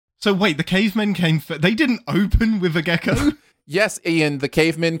So wait, the cavemen came. They didn't open with a gecko. Yes, Ian, the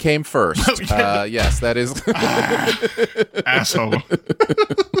cavemen came first. Yes, that is. Asshole.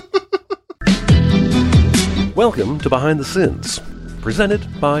 Welcome to Behind the Sins, presented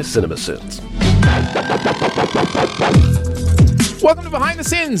by CinemaSins. Welcome to Behind the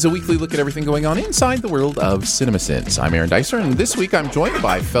Sins, a weekly look at everything going on inside the world of CinemaSins. I'm Aaron Dicer, and this week I'm joined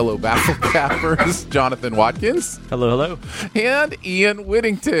by fellow Baffle Cappers Jonathan Watkins. Hello. And Ian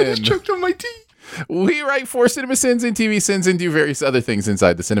Whittington. I just choked on my teeth. We write for CinemaSins and TV Sins and do various other things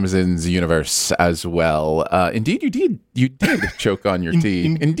inside the CinemaSins universe as well. Indeed, you did. You did choke on your tea.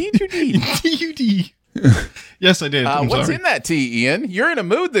 Indeed, you did. Indeed, you did. Yes, I did. What's in that tea, Ian? You're in a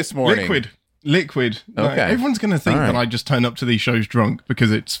mood this morning. Liquid. Okay. Like, everyone's going to think that I just turn up to these shows drunk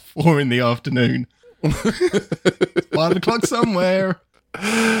because it's 4 p.m. 5 o'clock somewhere.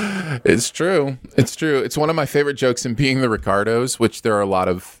 It's true. It's one of my favorite jokes in Being the Ricardos, which there are a lot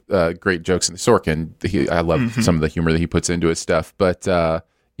of great jokes in the Sorkin. I love some of the humor that he puts into his stuff. But,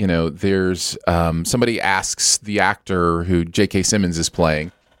 there's somebody asks the actor who J.K. Simmons is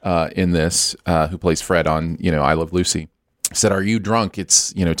playing in this, who plays Fred on, I Love Lucy. Said, "Are you drunk?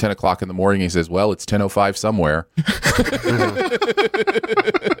 It's 10 o'clock in the morning." He says, "Well, it's 10:05 somewhere."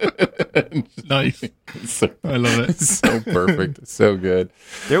 Nice. I love it. So perfect. So good.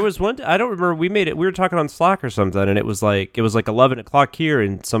 There was one. I don't remember. We were talking on Slack or something, and it was like 11 o'clock here,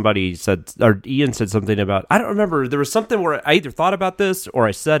 and somebody said, or Ian said something about. I don't remember. There was something where I either thought about this or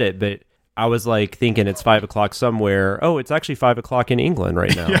I said it, but I was like thinking it's 5 o'clock somewhere. Oh, it's actually 5 o'clock in England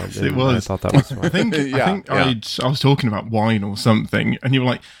right now. Yes, it was. I thought that was fun. I think I was talking about wine or something, and you were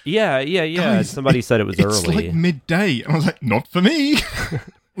like, Yeah. Guys, Somebody said it was it's early. like midday. And I was like, not for me.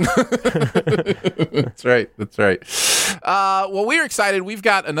 That's right. Well, we're excited. We've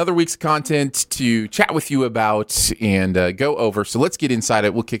got another week's content to chat with you about and go over. So let's get inside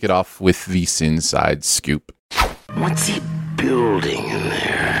it. We'll kick it off with the Sinside Scoop. What's he building in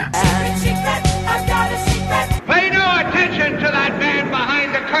there? Pay no attention to that man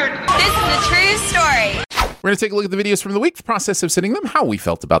behind the curtain. This is a true story. We're going to take a look at the videos from the week, the process of sending them, how we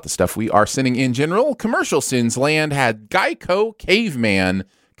felt about the stuff we are sending in general. Commercial Sins Land had Geico Caveman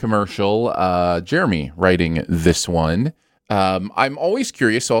commercial. Jeremy writing this one. I'm always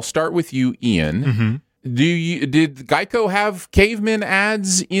curious, so I'll start with you, Ian. Mm-hmm. Did Geico have caveman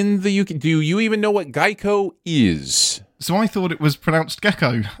ads in the UK? Do you even know what Geico is? So I thought it was pronounced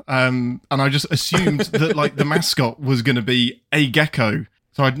gecko, and I just assumed that like the mascot was going to be a gecko.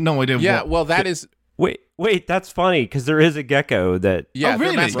 So I had no idea. Yeah, well, that is. Wait, that's funny because there is a gecko that. Yeah,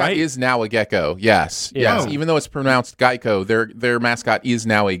 really? Their mascot Right? is now a gecko. Yes, Yeah. yes. Oh. Even though it's pronounced Geico, their mascot is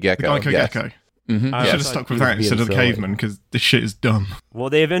now a the gecko. Geico Yes. gecko. Mhm. I should have stuck with that instead of the caveman because this shit is dumb.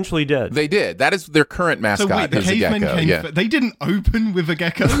 Well, they eventually did. They did. That is their current mascot. So wait, the is a cavemen gecko. came. Yeah. They didn't open with a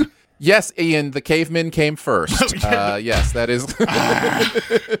gecko. Yes, Ian, the cavemen came first. Oh, yeah. Yes, that is.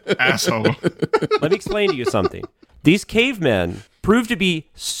 Asshole. Let me explain to you something. These cavemen proved to be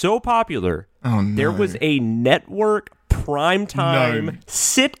so popular. Oh no. There was a network primetime No.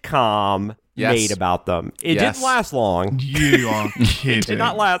 sitcom Yes. made about them. It Yes. didn't last long. You are kidding. It did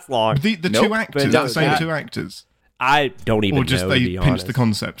not last long. The Nope. two actors, But the no, same that- two actors, I don't even or just know, they to be pinched honest. the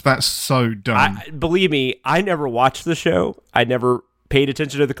concept. That's so dumb. Believe me, I never watched the show. I never paid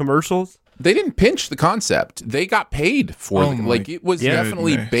attention to the commercials. They didn't pinch the concept. They got paid for Oh it. my Like, it was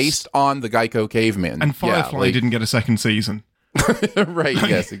definitely goodness. based on the Geico caveman. and Firefly didn't get a second season. Right,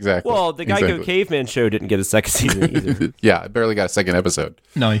 yes, exactly. Well, the Geico Exactly. Caveman show didn't get a second season either. Yeah, I barely got a second episode.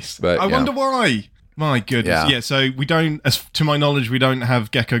 Nice. But, I yeah. wonder why. My goodness. Yeah. Yeah. So we don't, as to my knowledge, we don't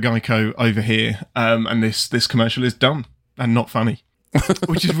have Gecko Geico over here. And this commercial is dumb and not funny,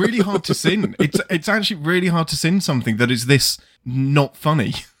 which is really hard to sin. It's actually really hard to sin something that is this not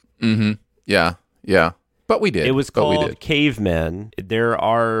funny. Mm-hmm. Yeah. But we did. It was But we called did. Cavemen. There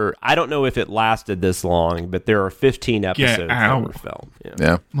are, I don't know if it lasted this long, but there are 15 episodes that out. were filmed. Yeah.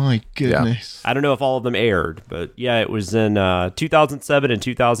 Yeah. My goodness. I don't know if all of them aired, but yeah, it was in 2007 and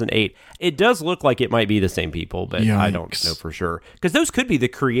 2008. It does look like it might be the same people, but I don't Yikes. know for sure. Because those could be the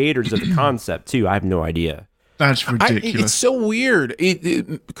creators of the concept, too. I have no idea. That's It's ridiculous. so weird.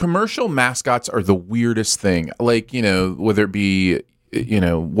 Commercial mascots are the weirdest thing. Like, whether it be,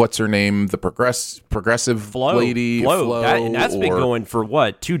 what's her name? The progressive lady, Flo, And that's been or going for,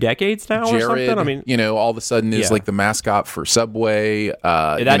 what, 2 decades now or Jared, something? I mean, all of a sudden is Yeah. like the mascot for Subway.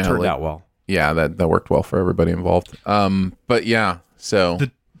 that turned out well. Yeah, that worked well for everybody involved. But yeah, so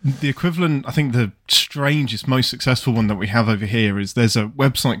The equivalent, I think the strangest, most successful one that we have over here is there's a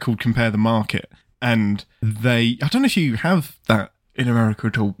website called Compare the Market. And I don't know if you have that in America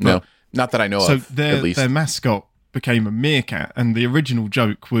at all. no, not that I know So of. At least their mascot became a meerkat, and the original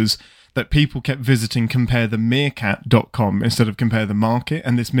joke was that people kept visiting comparethemeerkat.com instead of Compare the Market,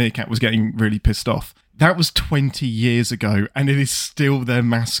 and this meerkat was getting really pissed off. That was 20 years ago, and it is still their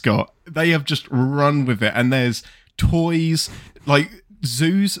mascot. They have just run with it, and there's toys. Like,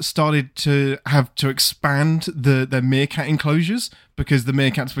 zoos started to have to expand their meerkat enclosures because the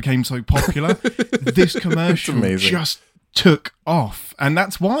meerkats became so popular. This commercial just took off, and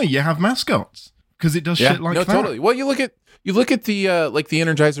that's why you have mascots, because it does shit like that. Totally. Well, you look at the like the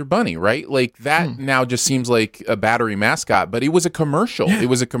Energizer Bunny, right? Like that now just seems like a battery mascot, but it was a commercial. Yeah. It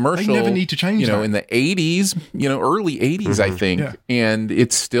was a commercial. They never need to change that. In the 80s, early 80s, I think, and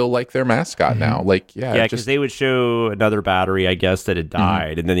it's still like their mascot now. Like, because they would show another battery, I guess, that had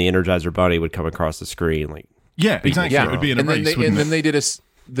died, and then the Energizer Bunny would come across the screen, like. Yeah, exactly. Yeah. It would be in a race.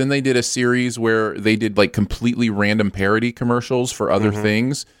 Then they did a series where they did like completely random parody commercials for other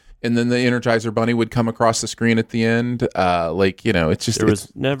things. And then the Energizer Bunny would come across the screen at the end. It's just... There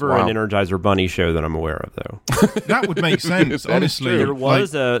was never an Energizer Bunny show that I'm aware of, though. That would make sense, honestly. There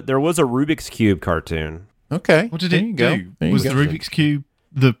was a Rubik's Cube cartoon. Okay. What did it do? Was the Rubik's Cube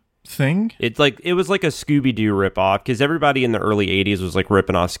the thing? It was like a Scooby-Doo ripoff, because everybody in the early 80s was like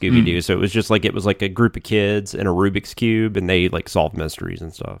ripping off Scooby-Doo. So it was like a group of kids in a Rubik's Cube, and they like solved mysteries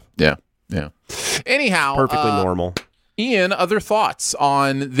and stuff. Yeah. Anyhow... Perfectly normal. Ian, other thoughts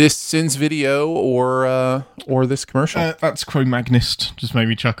on this Sins video or this commercial? That's Cro-Magnist. Just made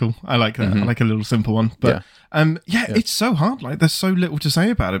me chuckle. I like that. I like a little simple one. But it's so hard. Like, there's so little to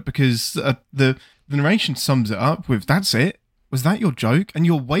say about it, because the narration sums it up with, that's it. Was that your joke? And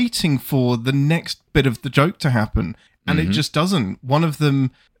you're waiting for the next bit of the joke to happen. And it just doesn't. One of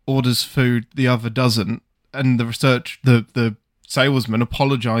them orders food, the other doesn't. And the salesman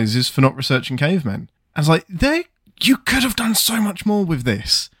apologizes for not researching cavemen. I was like, you could have done so much more with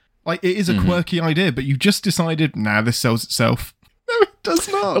this. Like, it is a quirky idea, but you just decided, this sells itself. No, it does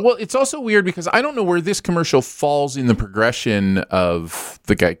not. Well, it's also weird because I don't know where this commercial falls in the progression of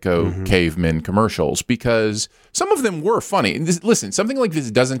the Gecko cavemen commercials, because some of them were funny. And listen, something like this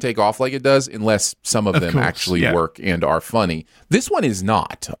doesn't take off like it does unless some of them actually work and are funny. This one is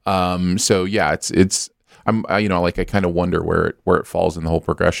not. So yeah, it's I kind of wonder where it falls in the whole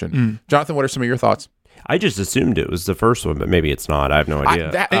progression. Jonathan, what are some of your thoughts? I just assumed it was the first one, but maybe it's not. I have no idea.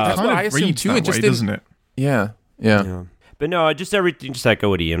 That's what I assumed too. It just doesn't it? Yeah. But no, just echo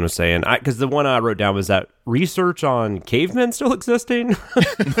what Ian was saying. Because the one I wrote down was that research on cavemen still existing.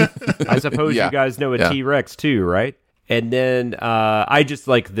 I suppose you guys know a T-Rex too, right? And then I just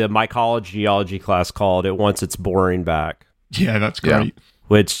like the my college geology class called it "Once It's Boring Back." Yeah, that's great.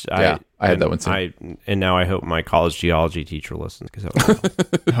 Which I had that one too. And now I hope my college geology teacher listens.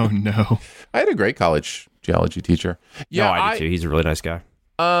 Oh no! I had a great college geology teacher. Yeah, no, I did too. He's a really nice guy.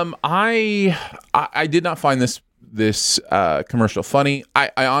 I did not find this commercial funny.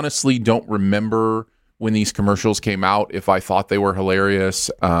 I honestly don't remember when these commercials came out if I thought they were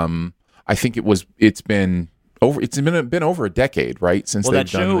hilarious. I think it's been over a decade, right? Since they've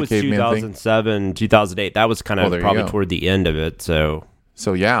done the that show was caveman 2007, 2008. That was kind of probably toward the end of it.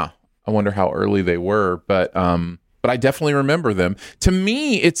 So yeah, I wonder how early they were, but I definitely remember them. To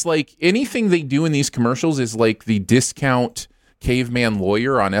me, it's like anything they do in these commercials is like the discount caveman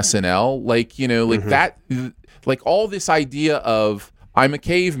lawyer on SNL, like that, like all this idea of I'm a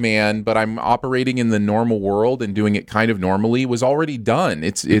caveman, but I'm operating in the normal world and doing it kind of normally was already done.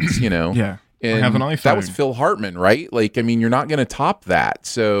 It's yeah. And I have an iPhone. That was Phil Hartman, right? Like, I mean, you're not going to top that.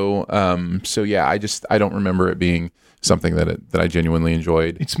 So yeah, I don't remember it being something that I genuinely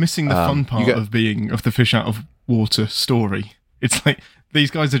enjoyed. It's missing the fun part of the fish out of water story. It's like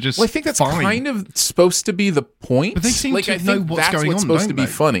these guys are just. Well, I think that's fine. kind of supposed to be the point. But they seem to know what's going on. That's supposed to be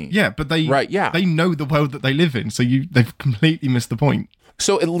funny. Yeah, but they know the world that they live in. So they've completely missed the point.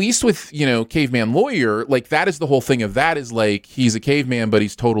 So at least with, Caveman Lawyer, like that is the whole thing of that is like he's a caveman, but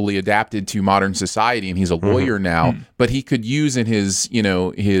he's totally adapted to modern society and he's a lawyer now. But he could use in his,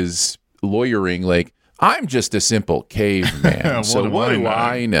 his lawyering, like, I'm just a simple caveman. So what do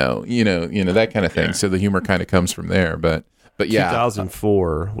I know? That kind of thing. Yeah. So the humor kind of comes from there. But yeah.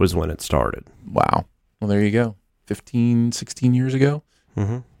 2004 was when it started. Wow. Well, there you go. 15, 16 years ago?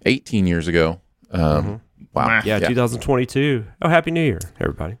 18 years ago. Wow. Yeah, 2022. Oh, Happy New Year,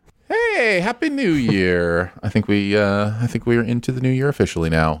 everybody. Hey, Happy New Year. I think we are into the new year officially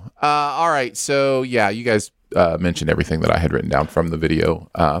now. All right. So, yeah, you guys mentioned everything that I had written down from the video.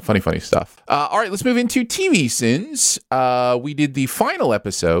 Funny stuff. All right, let's move into TV sins. We did the final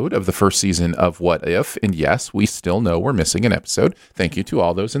episode of the first season of What If, and yes, we still know we're missing an episode. Thank you to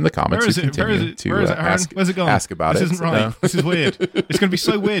all those in the comments who continue to ask about it. This isn't right. This is weird. It's going to be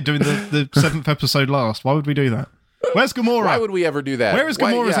so weird doing the 7th episode last. Why would we do that? Where's Gamora? Why would we ever do that? Where is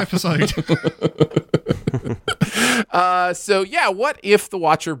Gamora's episode? So yeah, what if the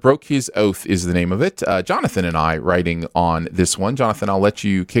Watcher broke his oath is the name of it. Jonathan and I writing on this one. Jonathan, I'll let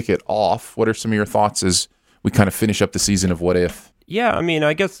you kick it off. What are some of your thoughts as we kind of finish up the season of What If? Yeah, I mean,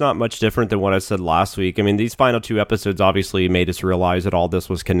 I guess not much different than what I said last week. I mean, these final 2 episodes obviously made us realize that all this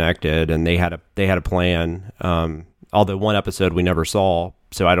was connected, and they had a plan. Although one episode we never saw,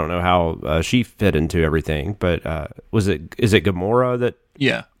 so I don't know how she fit into everything. But is it Gamora that?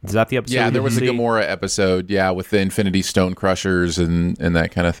 Yeah. Is that the episode? Yeah, there was a Gamora episode. Yeah, with the Infinity Stone Crushers and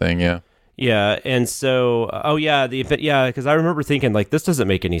that kind of thing. Yeah. Yeah, and so, because I remember thinking, like, this doesn't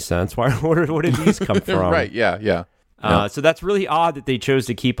make any sense. Where did these come from? Right, yeah. So that's really odd that they chose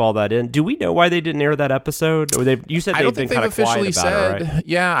to keep all that in. Do we know why they didn't air that episode? Or you said they've been kind of quiet about it, right?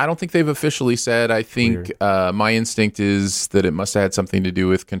 Yeah, I don't think they've officially said. I think my instinct is that it must have had something to do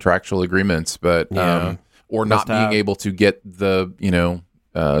with contractual agreements, but or not being able to get the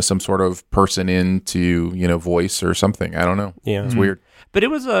some sort of person in to voice or something. I don't know. Yeah, it's weird. But it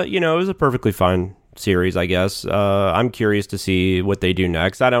was a perfectly fine series, I guess. I'm curious to see what they do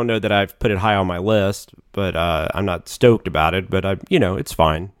next. I don't know that I've put it high on my list, but I'm not stoked about it. But it's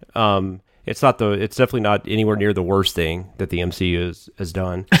fine. It's definitely not anywhere near the worst thing that the MCU has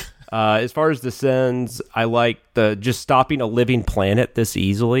done. As far as the sins, I like the just stopping a living planet this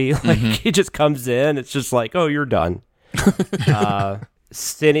easily. Like it just comes in. It's just like, oh, you're done.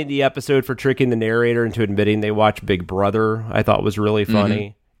 Sending the episode for tricking the narrator into admitting they watch Big Brother, I thought was really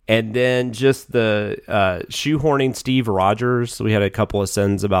funny. And then just the shoehorning Steve Rogers. We had a couple of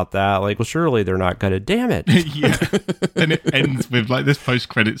sins about that. Like, well, surely they're not going to. Damn it. Yeah. And it ends with, like, this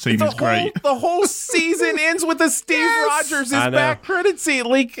post-credit scene is great. The whole season ends with a Steve Rogers' back credit scene.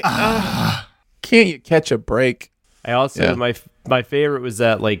 Like, can't you catch a break? I also, my favorite was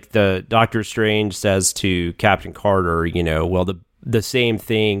that, like, the Doctor Strange says to Captain Carter, well, the same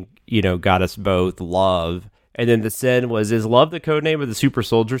thing, got us both love. And then the sin was, is love the code name of the super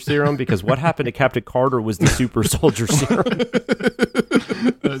soldier serum? Because what happened to Captain Carter was the super soldier serum.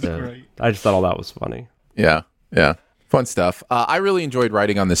 That's great. I just thought all that was funny. Yeah. Fun stuff. I really enjoyed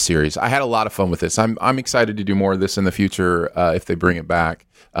writing on this series. I had a lot of fun with this. I'm excited to do more of this in the future if they bring it back,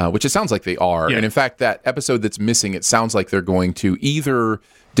 which it sounds like they are. Yeah. And in fact, that episode that's missing, it sounds like they're going to either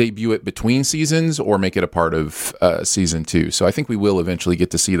debut it between seasons or make it a part of season 2. So I think we will eventually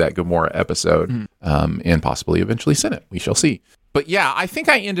get to see that Gamora episode and possibly eventually Senate. We shall see. But yeah, I think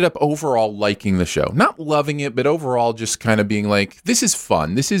I ended up overall liking the show. Not loving it, but overall just kind of being like, this is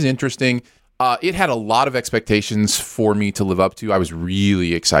fun. This is interesting. It had a lot of expectations for me to live up to. I was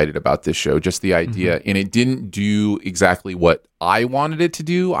really excited about this show, just the idea. And it didn't do exactly what I wanted it to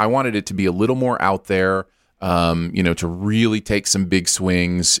do. I wanted it to be a little more out there. To really take some big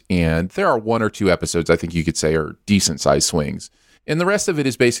swings. And there are 1 or 2 episodes I think you could say are decent sized swings. And the rest of it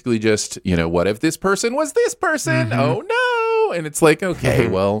is basically just, what if this person was this person? Oh no. And it's like, okay,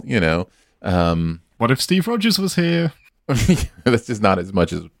 well, what if Steve Rogers was here? That's just not as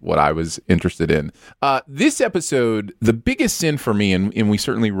much as what I was interested in. This episode, the biggest sin for me, and we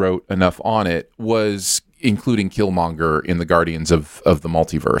certainly wrote enough on it, was including Killmonger in the Guardians of the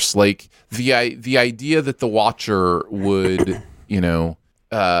Multiverse. Like the idea that the Watcher would,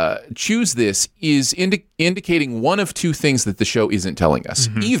 choose this is indicating one of 2 things that the show isn't telling us.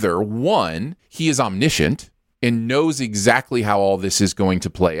 Either 1, he is omniscient and knows exactly how all this is going to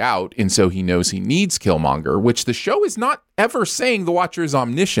play out, and so he knows he needs Killmonger, which the show is not ever saying the Watcher is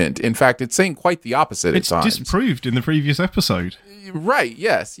omniscient. In fact, it's saying quite the opposite at times. It's disproved in the previous episode. Right,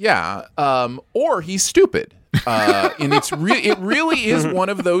 yes, yeah. Or he's stupid. And it really is one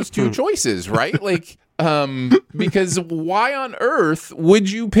of those 2 choices, right? Like, because why on earth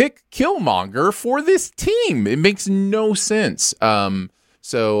would you pick Killmonger for this team? It makes no sense.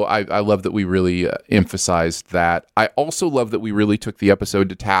 So I love that we really emphasized that. I also love that we really took the episode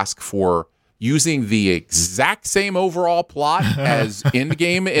to task for using the exact same overall plot as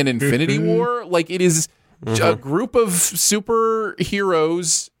Endgame and Infinity War. Like, it is a group of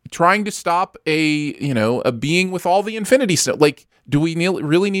superheroes trying to stop a being with all the Infinity Stones. Like, do we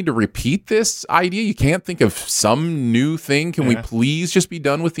really need to repeat this idea? You can't think of some new thing. Can we please just be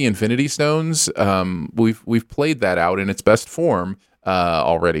done with the Infinity Stones? We've played that out in its best form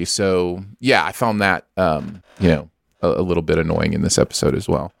already. So yeah, I found that a little bit annoying in this episode as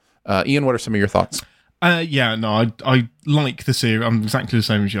well. Ian, what are some of your thoughts? I like the series. I'm exactly the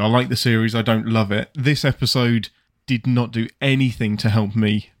same as you. I like the series. I don't love it. This episode did not do anything to help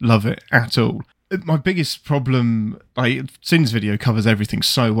me love it at all. My biggest problem, Sin's video covers everything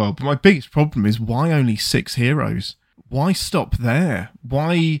so well, but my biggest problem is why only 6 heroes? Why stop there?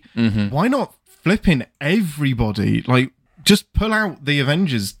 Why not flipping everybody. Like, just pull out the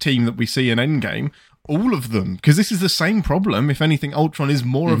Avengers team that we see in Endgame, all of them, because this is the same problem. If anything, Ultron is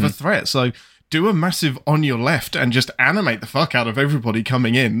more of a threat. So do a massive on your left and just animate the fuck out of everybody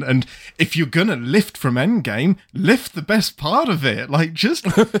coming in. And if you're gonna lift from Endgame, lift the best part of it. Like, just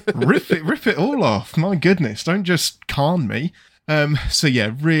rip it all off. My goodness, don't just con me. So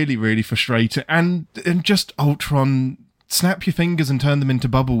yeah, really, really frustrating. And just Ultron, snap your fingers and turn them into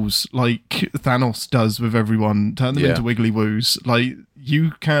bubbles like Thanos does with everyone. Turn them into wiggly woos. Like,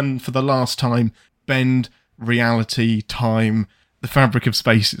 you can, for the last time, bend reality, time, the fabric of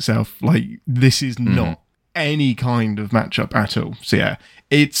space itself. Like, this is not any kind of matchup at all. So yeah,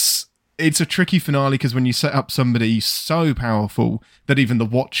 it's a tricky finale, because when you set up somebody so powerful that even the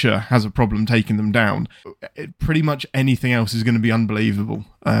Watcher has a problem taking them down, pretty much anything else is going to be unbelievable.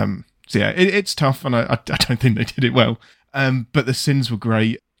 So yeah, it's tough, and I don't think they did it well. But the sins were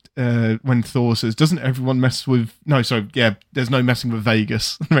great. When Thor says, "Doesn't everyone mess with?" No, sorry, yeah, there's no messing with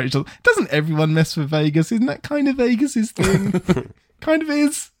Vegas. Rachel, doesn't everyone mess with Vegas? Isn't that kind of Vegas's thing? Kind of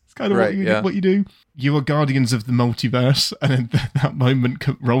is. It's kind of what you do. You are guardians of the multiverse, and at that moment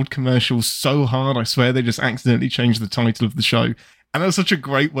rolled commercials so hard, I swear they just accidentally changed the title of the show. And that's such a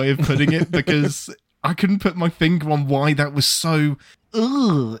great way of putting it, because I couldn't put my finger on why that was so...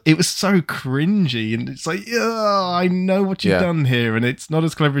 it was so cringy, and it's like, I know what you've done here, and it's not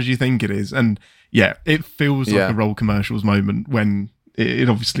as clever as you think it is. And yeah, it feels like a roll commercials moment when it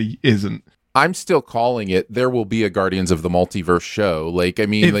obviously isn't. I'm still calling it. There will be a Guardians of the Multiverse show. Like, I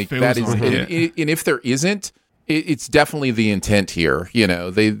mean, like that is, and if there isn't, it's definitely the intent here. You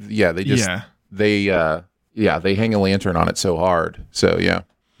know, they hang a lantern on it so hard. So yeah,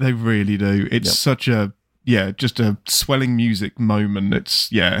 they really do. It's such a just a swelling music moment.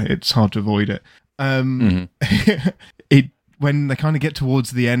 It's hard to avoid it. When they kind of get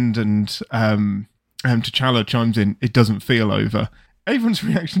towards the end and T'Challa chimes in, it doesn't feel over. Everyone's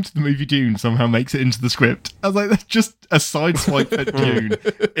reaction to the movie Dune somehow makes it into the script. I was like, that's just a side swipe at Dune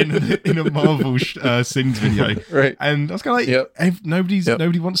in a Marvel Sins video. Right. And I was kind of like,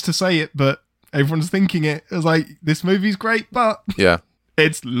 nobody wants to say it, but everyone's thinking it. I was like, this movie's great, but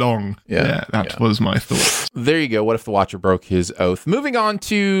it's long. That was my thought. There you go. What if the Watcher broke his oath? Moving on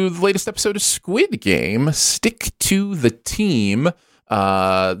to the latest episode of Squid Game, Stick to the Team.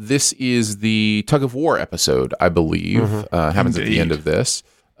 This is the tug of war episode, I believe. Happens at the end of this,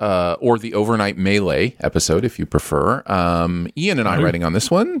 or the overnight melee episode, if you prefer. Ian and I writing on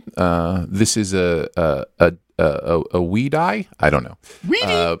this one. This is a we die. I don't know.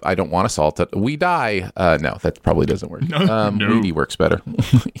 I don't want to salt it. We die. No, that probably doesn't work. No. Weedy works better.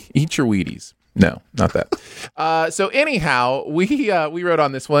 Eat your Wheaties. No, not that. So anyhow, we wrote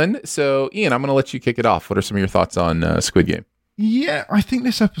on this one. So Ian, I'm going to let you kick it off. What are some of your thoughts on Squid Game? Yeah, I think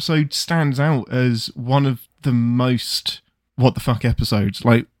this episode stands out as one of the most what the fuck episodes.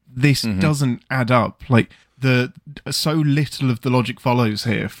 Like, this doesn't add up. Like, so little of the logic follows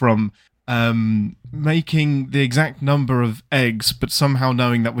here, from making the exact number of eggs, but somehow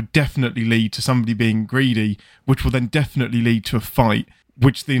knowing that would definitely lead to somebody being greedy, which will then definitely lead to a fight,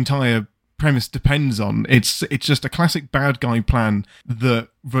 which the entire premise depends on. It's just a classic bad guy plan that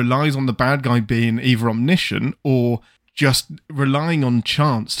relies on the bad guy being either omniscient or just relying on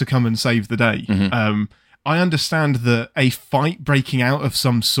chance to come and save the day. I understand that a fight breaking out of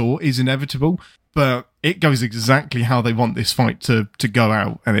some sort is inevitable, but it goes exactly how they want this fight to go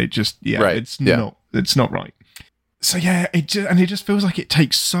out, and it just it's not right. So yeah, it just feels like it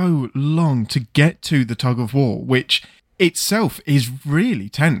takes so long to get to the tug of war, which itself is really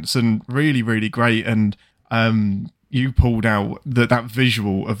tense and really, really great. And you pulled out that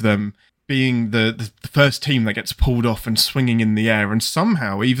visual of them being the first team that gets pulled off and swinging in the air, and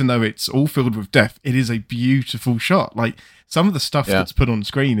somehow, even though it's all filled with death, it is a beautiful shot. Like, some of the stuff that's put on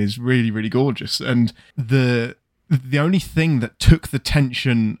screen is really, really gorgeous, and the only thing that took the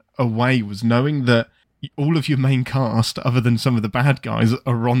tension away was knowing that all of your main cast, other than some of the bad guys,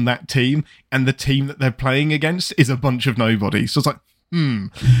 are on that team, and the team that they're playing against is a bunch of nobodies. So it's like,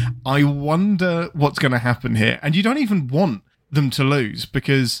 I wonder what's going to happen here. And you don't even want them to lose,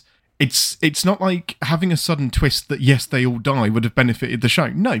 because it's not like having a sudden twist that, yes, they all die would have benefited the show.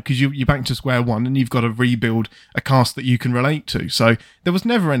 No, because you're back to square one and you've got to rebuild a cast that you can relate to. So there was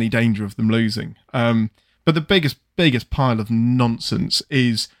never any danger of them losing. But the biggest pile of nonsense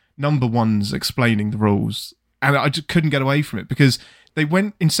is number one's explaining the rules. And I just couldn't get away from it, because they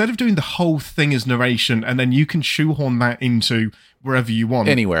went, instead of doing the whole thing as narration and then you can shoehorn that into wherever you want.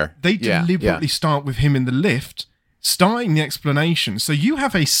 Anywhere. They deliberately start with him in the lift, starting the explanation. So you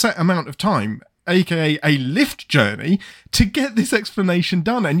have a set amount of time aka a lift journey, to get this explanation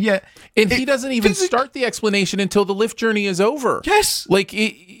done, and yet he doesn't even start the explanation until the lift journey is over. Yes, like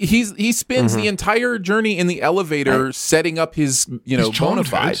he spends the entire journey in the elevator setting up his bona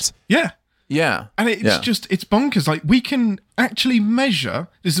fides. Yeah, and it's bonkers. Like, we can actually measure.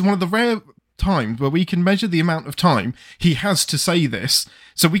 This is one of the rare times where we can measure the amount of time he has to say this,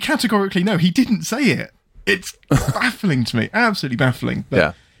 so we categorically know he didn't say it. It's baffling to me, absolutely baffling.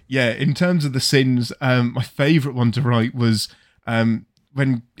 But yeah, in terms of the sins, my favourite one to write was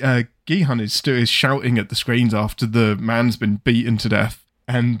when Gi-hun is shouting at the screens after the man's been beaten to death,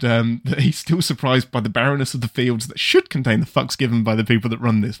 and that he's still surprised by the barrenness of the fields that should contain the fucks given by the people that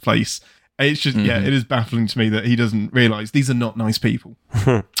run this place. It's just, it is baffling to me that he doesn't realise these are not nice people.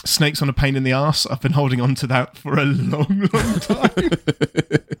 Snakes on a pain in the arse. I've been holding on to that for a long, long time.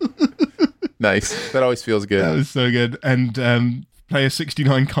 Nice. That always feels good. That was so good. And player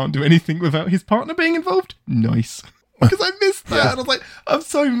 69 can't do anything without his partner being involved. Nice. Because I missed that. And I was like, I'm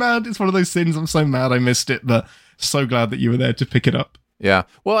so mad. It's one of those sins. I'm so mad I missed it, but so glad that you were there to pick it up. Yeah.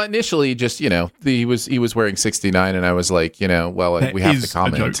 Well, initially, just, he was wearing 69, and I was like, we have to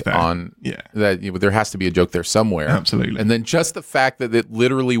comment on that. There has to be a joke there somewhere. Absolutely. And then just the fact that it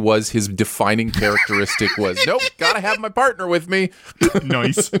literally was his defining characteristic was, nope, gotta have my partner with me.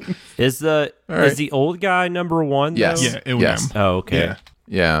 Nice. Is the old guy number one? Yes. Though? Yeah. Ilnam. Yes. Oh, okay.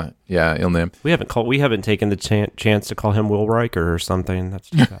 Yeah, Ilnam. We haven't taken the chance to call him Will Riker or something. That's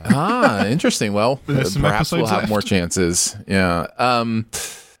too bad. Interesting. Well, There's some perhaps we'll episodes have left. more chances. Yeah. I'm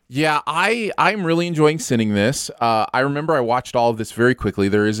really enjoying sinning this. I remember I watched all of this very quickly.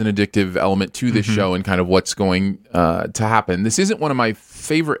 There is an addictive element to this show and kind of what's going to happen. This isn't one of my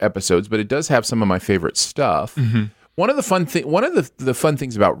favorite episodes, but it does have some of my favorite stuff. One of the fun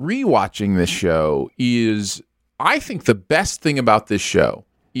things about rewatching this show is, I think the best thing about this show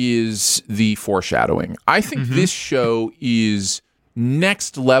is the foreshadowing. I think this show is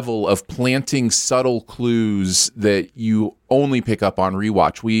next level of planting subtle clues that you only pick up on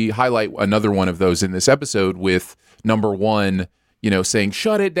rewatch. We highlight another one of those in this episode with number one, saying,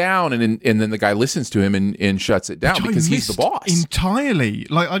 shut it down. And then the guy listens to him and shuts it down because he's the boss. Entirely.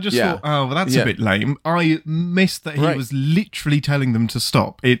 Like, I just thought, oh, well, that's a bit lame. I missed that he was literally telling them to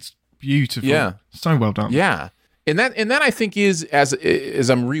stop. It's beautiful. Yeah. So well done. Yeah. And that I think is, as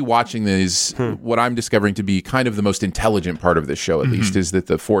I'm rewatching this, what I'm discovering to be kind of the most intelligent part of this show, at least, is that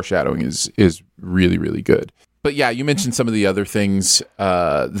the foreshadowing is really, really good. But yeah, you mentioned some of the other things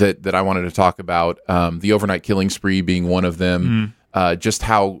that I wanted to talk about. The overnight killing spree being one of them. Just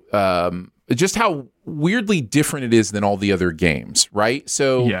how weirdly different it is than all the other games, right?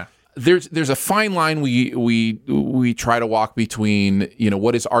 So there's a fine line we try to walk between,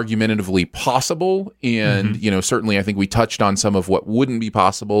 what is argumentatively possible, and certainly I think we touched on some of what wouldn't be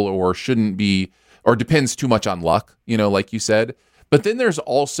possible or shouldn't be, or depends too much on luck, like you said. But then there's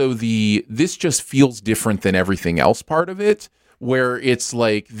also this just feels different than everything else part of it, where it's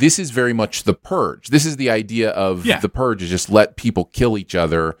like, this is very much the Purge. This is the idea of the Purge, is just let people kill each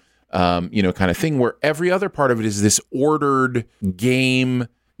other, kind of thing, where every other part of it is this ordered game,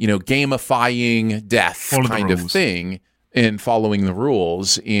 gamifying death kind of thing, and following the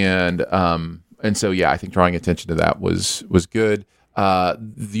rules. And so, I think drawing attention to that was good.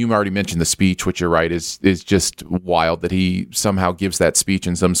 You already mentioned the speech, which you're right, is just wild that he somehow gives that speech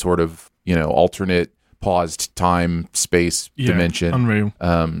in some sort of, alternate paused time, space dimension. Unreal.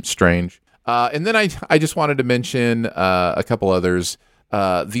 Strange. And then I just wanted to mention a couple others.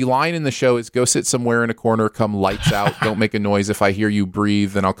 The line in the show is, go sit somewhere in a corner, come lights out, don't make a noise. If I hear you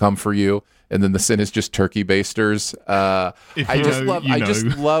breathe, then I'll come for you. And then the sin is just turkey basters. I just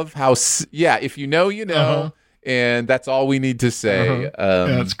love how, if you know, you know, and that's all we need to say.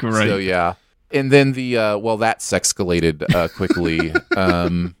 That's great. So, and then that sexcalated quickly.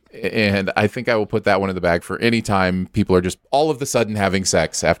 And I think I will put that one in the bag for any time people are just all of the sudden having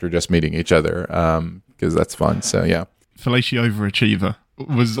sex after just meeting each other, because that's fun. So, Fellatio Overachiever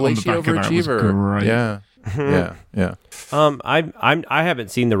was on the back of that. Was great. Yeah. I haven't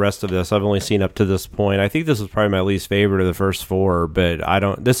seen the rest of this. I've only seen up to this point. I think this was probably my least favorite of the first four, but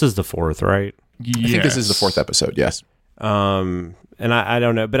this is the fourth, right? Yes. I think this is the fourth episode. Yes. And I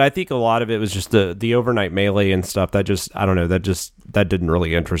don't know, but I think a lot of it was just the overnight melee and stuff. That just, I don't know, that didn't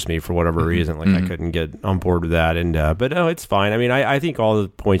really interest me for whatever reason. Like I couldn't get on board with that. And but no, it's fine. I mean, I think all the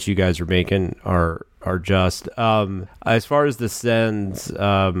points you guys are making are just as far as the sins,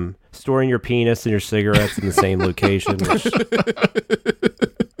 storing your penis and your cigarettes in the same location, which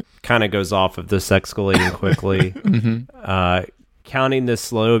kind of goes off of this escalating quickly. Counting this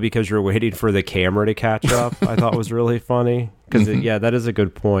slow because you're waiting for the camera to catch up, I thought was really funny, because that is a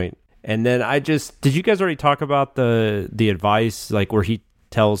good point. And then did you guys already talk about the advice, like where he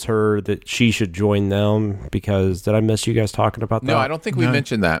tells her that she should join them? Because did I miss you guys talking about that? No, I don't think we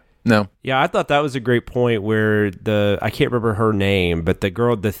mentioned that. No. Yeah, I thought that was a great point where I can't remember her name, but the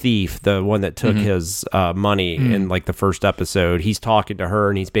girl, the thief, the one that took his money in like the first episode, he's talking to her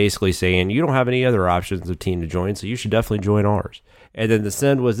and he's basically saying, you don't have any other options of team to join, so you should definitely join ours. And then the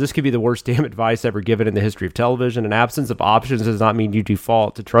send was, this could be the worst damn advice ever given in the history of television. An absence of options does not mean you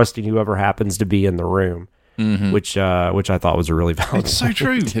default to trusting whoever happens to be in the room. Which I thought was a really valid It's so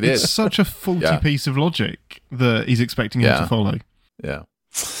true. It's such a faulty piece of logic that he's expecting him to follow. Yeah.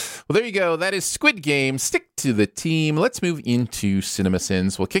 Well, there you go. That is Squid Game. Stick to the team. Let's move into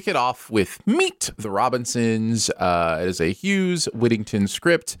CinemaSins. We'll kick it off with Meet the Robinsons. It is a Hughes Whittington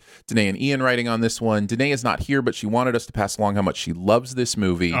script. Danae and Ian writing on this one. Danae is not here, but she wanted us to pass along how much she loves this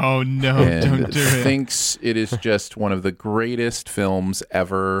movie. Oh, no, and don't do it. Thinks it is just one of the greatest films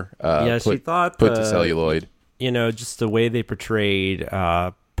ever she thought put to celluloid. You know, just the way they portrayed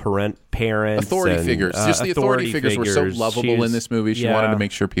parents, authority figures. Just the authority figures were so lovable in this movie. She wanted to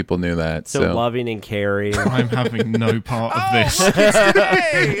make sure people knew that. So loving and caring. I'm having no part of this. Look, it's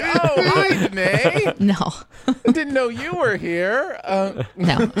Danae. Oh, hi, Danae. No. I didn't know you were here.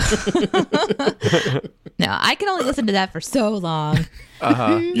 No. No, I can only listen to that for so long.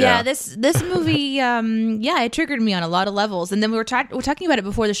 Yeah, this movie, it triggered me on a lot of levels. And then we were talking about it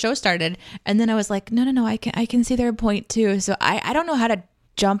before the show started, and then I was like, no, I can see their point too. So I don't know how to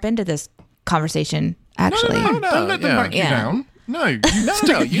jump into this conveation. Actually, no. Don't let them back you down. No,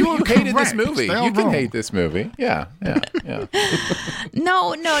 You hated this movie. You can hate this movie. Yeah.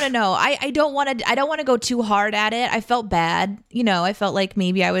 No. I don't want to go too hard at it. I felt bad. You know, I felt like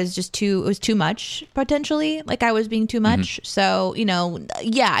maybe I was just it was too much potentially. Like I was being too much. So, you know,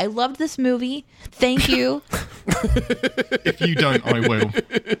 yeah, I loved this movie. Thank you. If you don't, I will.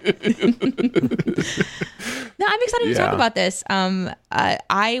 No, I'm excited to talk about this.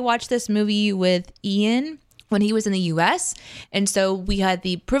 I watched this movie with Ian when he was in the US, and so we had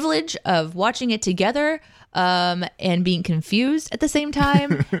the privilege of watching it together, and being confused at the same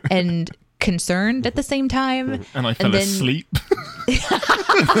time and concerned at the same time. And I fell asleep.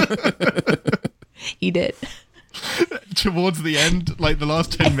 He did. Towards the end, like the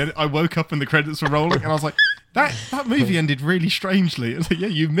last 10 minutes, I woke up and the credits were rolling, and I was like, that movie ended really strangely. I was like, yeah,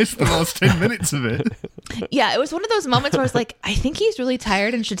 you missed the last 10 minutes of it. Yeah, it was one of those moments where I was like, I think he's really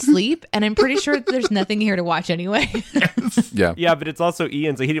tired and should sleep, and I'm pretty sure there's nothing here to watch anyway. Yes. Yeah, but it's also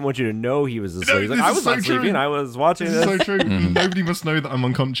Ian, so he didn't want you to know he was asleep. No, He's like, this I is was so not sleeping, true. I was watching This this. is so true. Nobody must know that I'm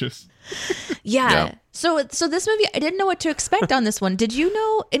unconscious. Yeah. So this movie, I didn't know what to expect on this one. Did you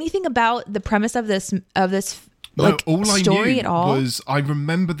know anything about the premise of this like all I story knew at all? was I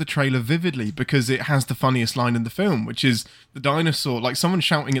remember the trailer vividly because it has the funniest line in the film, which is the dinosaur, like someone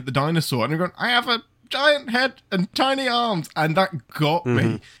shouting at the dinosaur and they're going, I have a giant head and tiny arms, and that got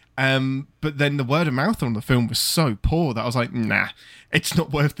me. But then the word of mouth on the film was so poor that I was like, nah, it's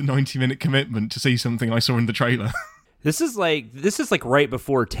not worth the 90-minute commitment to see something I saw in the trailer. This is like right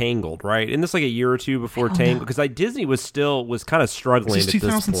before Tangled, right? Isn't this like a year or two before Tangled? Because like Disney was kind of struggling Is this at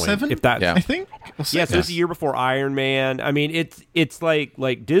this 2007? point. If that, I think. Yeah, so it's a year before Iron Man. I mean, it's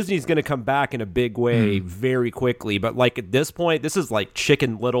like Disney's going to come back in a big way very quickly. But like at this point, this is like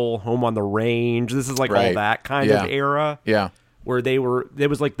Chicken Little, Home on the Range. This is like all that kind of era. Yeah. Where there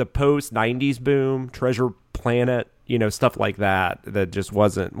was like the post 90s boom, Treasure Planet, you know, stuff like that just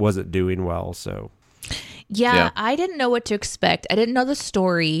wasn't doing well. So. Yeah, I didn't know what to expect. I didn't know the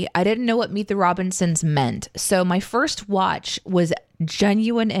story. I didn't know what Meet the Robinsons meant. So my first watch was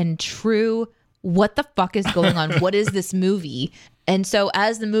genuine and true. What the fuck is going on? What is this movie? And so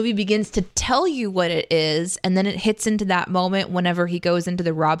as the movie begins to tell you what it is, and then it hits into that moment whenever he goes into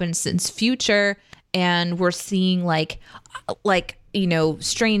the Robinsons' future, and we're seeing like you know,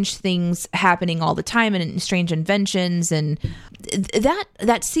 strange things happening all the time and strange inventions, and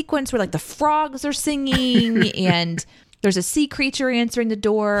that sequence where like the frogs are singing and there's a sea creature answering the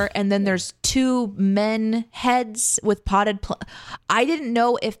door, and then there's two men heads with potted I didn't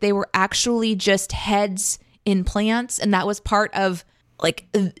know if they were actually just heads in plants, and that was part of like,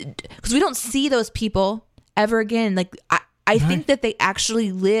 because we don't see those people ever again. Like I think that they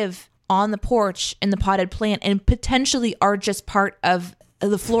actually live on the porch in the potted plant and potentially are just part of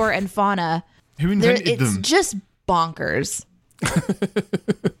the flora and fauna. Who invented them? It's just bonkers.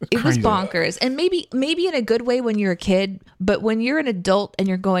 It was bonkers. And maybe in a good way when you're a kid, but when you're an adult and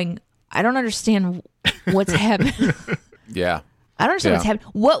you're going, I don't understand what's happening. Yeah. I don't understand what's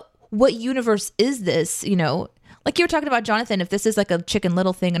happening. What universe is this? You know, like you were talking about, Jonathan, if this is like a Chicken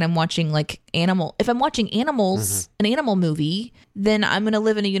Little thing and I'm watching like if I'm watching animals, an animal movie, then I'm going to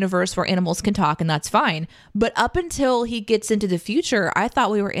live in a universe where animals can talk and that's fine. But up until he gets into the future, I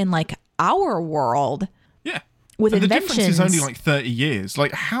thought we were in like our world. Yeah. With and the inventions. difference is only like 30 years.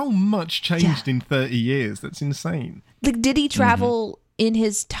 Like, how much changed in 30 years? That's insane. Like, did he travel in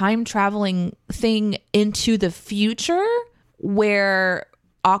his time traveling thing into the future where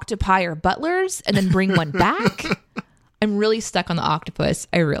octopi are butlers and then bring one back? I'm really stuck on the octopus.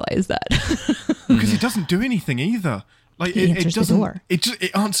 I realize that. Because it doesn't do anything either. Like, He it answers the doesn't. door.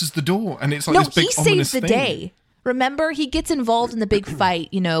 It answers the door, and it's like No, this big he ominous saves the thing. day. Remember, he gets involved in the big fight,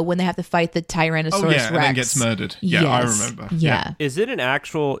 when they have to fight the Tyrannosaurus Oh yeah, Rex. and then gets murdered. Yeah, I remember. Yeah. Is it an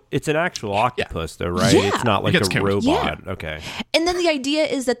actual? It's an actual octopus, though, right? Yeah. It's not like It gets a killed. robot. Okay. And then the idea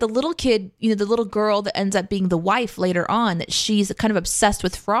is that the little kid, the little girl that ends up being the wife later on, that she's kind of obsessed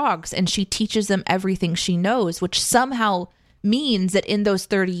with frogs and she teaches them everything she knows, which somehow means that in those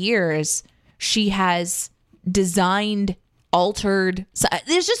 30 years, she has designed, altered. So,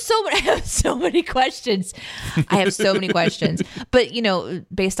 there's just so many, I have so many questions. But,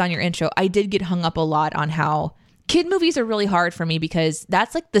 based on your intro, I did get hung up a lot on how kid movies are really hard for me because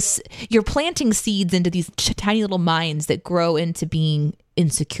that's like this, you're planting seeds into these tiny little minds that grow into being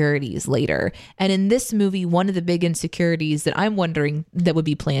insecurities later. And in this movie, one of the big insecurities that I'm wondering that would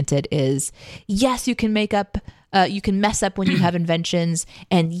be planted is, yes, you can you can mess up when you have inventions,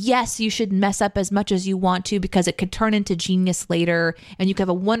 and yes, you should mess up as much as you want to because it could turn into genius later and you could have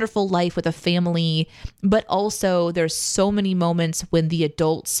a wonderful life with a family. But also there's so many moments when the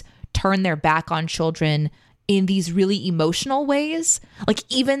adults turn their back on children in these really emotional ways. Like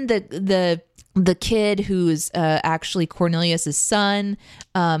even the kid who's actually Cornelius's son,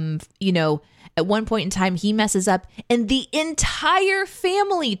 at one point in time, he messes up and the entire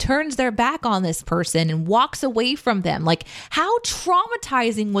family turns their back on this person and walks away from them. Like, how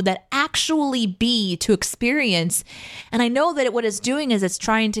traumatizing would that actually be to experience? And I know that what it's doing is it's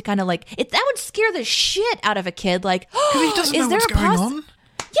trying to kind of like, that would scare the shit out of a kid. Like, Because he doesn't know what's going on.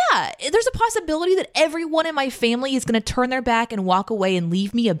 Yeah, there's a possibility that everyone in my family is going to turn their back and walk away and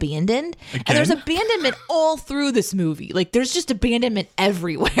leave me abandoned. Again? And there's abandonment all through this movie. Like, there's just abandonment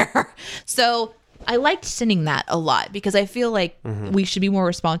everywhere. So I liked seeing that a lot because I feel like we should be more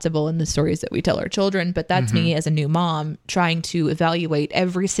responsible in the stories that we tell our children. But that's me as a new mom trying to evaluate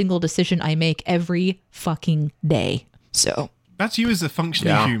every single decision I make every fucking day. So That's you as a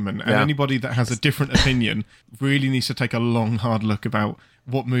functioning human, and anybody that has a different opinion really needs to take a long, hard look about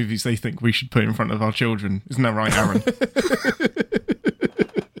what movies they think we should put in front of our children. Isn't that right, Aaron?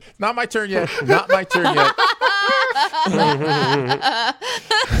 Not my turn yet. Not my turn yet.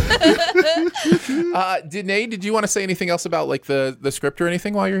 Danae, did you want to say anything else about like the script or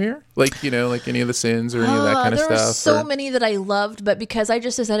anything while you're here? Like, like any of the sins or any of that kind of stuff? There were so many that I loved, but because I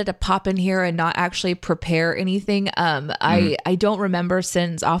just decided to pop in here and not actually prepare anything, I don't remember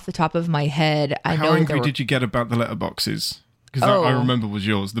sins off the top of my head. How angry did you get about the letterboxes? Because I remember was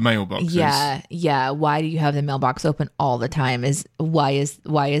yours, the mailboxes. Yeah. Why do you have the mailbox open all the time? Why is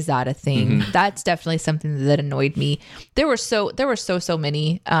that a thing? That's definitely something that annoyed me. There were so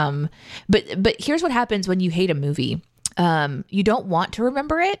many. But here's what happens when you hate a movie. You don't want to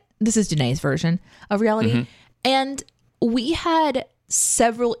remember it. This is Danae's version of reality. And we had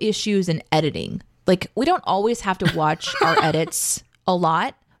several issues in editing. Like, we don't always have to watch our edits a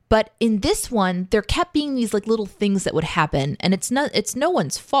lot. But in this one, there kept being these like little things that would happen, and it's no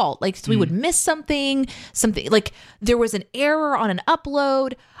one's fault. Like, so we would miss something like there was an error on an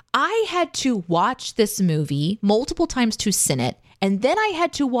upload. I had to watch this movie multiple times to sin it, and then I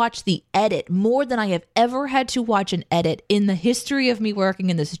had to watch the edit more than I have ever had to watch an edit in the history of me working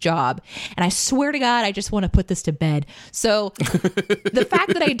in this job. And I swear to God, I just want to put this to bed. So the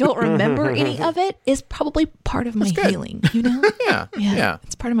fact that I don't remember any of it is probably part of my healing, Yeah.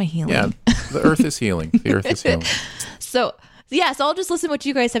 It's part of my healing. Yeah. The earth is healing. The earth is healing. So I'll just listen to what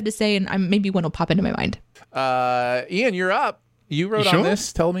you guys have to say, and maybe one will pop into my mind. Ian, you're up. You wrote sure? on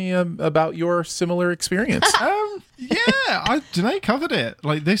this. Tell me about your similar experience. Danae covered it.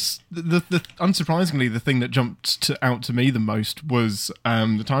 Like this, the unsurprisingly, the thing that jumped out to me the most was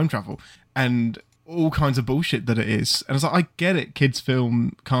the time travel and all kinds of bullshit that it is. And I was like, I get it, kids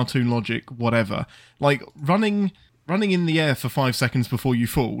film, cartoon logic, whatever. Like running in the air for 5 seconds before you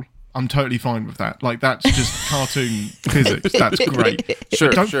fall. I'm totally fine with that. Like, that's just cartoon physics. That's great.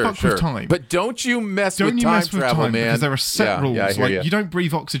 Sure. Fuck with time. But don't you mess with time travel, man. Because there are set rules. You don't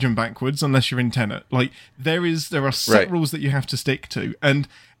breathe oxygen backwards unless you're in Tenet. Like, there are set rules that you have to stick to. And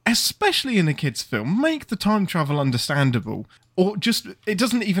especially in a kid's film, make the time travel understandable. Or just, it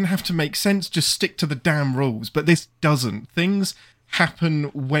doesn't even have to make sense, just stick to the damn rules. But this doesn't. Things happen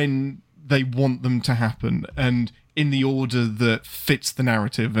when they want them to happen and in the order that fits the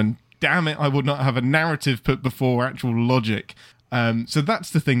narrative. And damn it, I would not have a narrative put before actual logic. So that's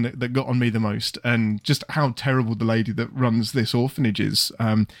the thing that got on me the most, and just how terrible the lady that runs this orphanage is.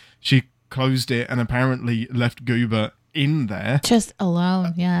 She closed it and apparently left Goober in there. Just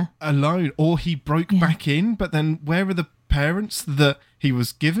alone, yeah. Alone. Or he broke back in, but then where are the parents that he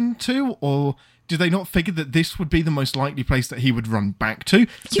was given to? Or do they not figure that this would be the most likely place that he would run back to?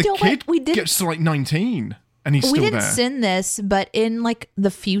 The kid gets to like 19 and he's still there. We didn't send this, but in like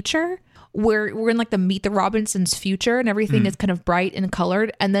the future... we're in like the Meet the Robinsons future and everything is kind of bright and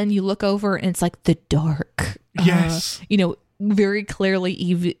colored, and then you look over and it's like the dark very clearly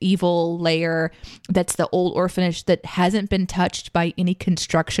evil layer that's the old orphanage that hasn't been touched by any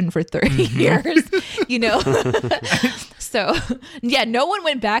construction for 30 years. So yeah, no one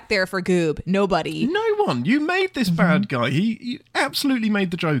went back there for Goob. Nobody. No one. You made this bad guy. He absolutely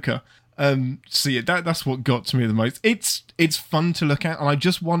made the Joker. That's what got to me the most. It's fun to look at, and I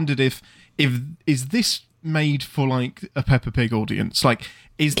just wondered if is this made for like a Peppa Pig audience? Like,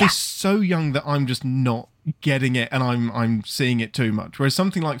 is this so young that I'm just not getting it, and I'm seeing it too much? Whereas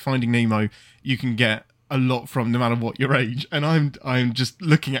something like Finding Nemo, you can get a lot from no matter what your age, and I'm just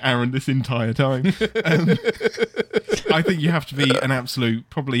looking at Aaron this entire time. I think you have to be an absolute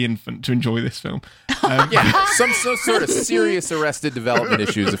probably infant to enjoy this film. Some sort of serious Arrested Development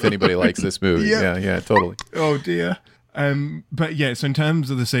issues if anybody likes this movie. Yeah, totally. Oh dear. But yeah, so in terms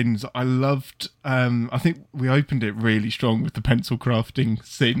of the scenes, I loved, I think we opened it really strong with the pencil crafting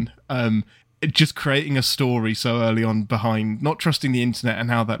scene. Just creating a story so early on behind not trusting the internet and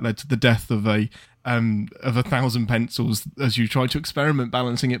how that led to the death of 1,000 pencils as you try to experiment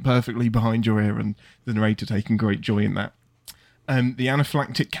balancing it perfectly behind your ear, and the narrator taking great joy in that. The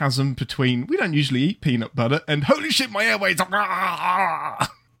anaphylactic chasm between we don't usually eat peanut butter and holy shit, my airways.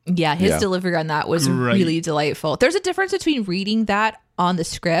 Yeah, his delivery on that was really delightful. There's a difference between reading that on the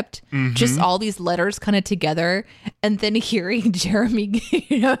script, just all these letters kind of together, and then hearing Jeremy,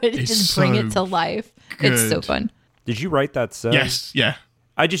 just bring it to life. Good. It's so fun. Did you write that song? Yes, yeah.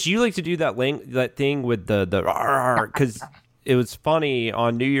 You like to do that thing with the because it was funny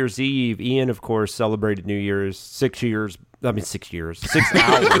on New Year's Eve. Ian, of course, celebrated New Year's 6 hours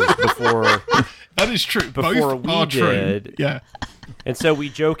before. That is true. Before Both we are did, true. Yeah. And so we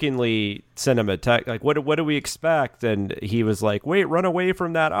jokingly sent him a text, like, what do we expect? And he was like, wait, run away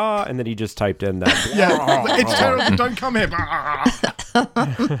from that, and then he just typed in that. Yeah, it's terrible, don't come here.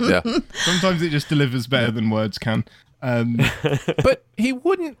 Yeah. Sometimes it just delivers better than words can. But he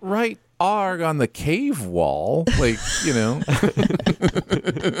wouldn't write ARG on the cave wall, like,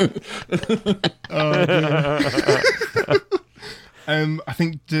 Oh, dear. I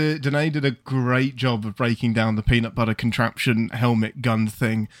think Danae did a great job of breaking down the peanut butter contraption helmet gun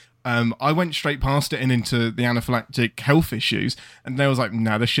thing. I went straight past it and into the anaphylactic health issues, and they was like,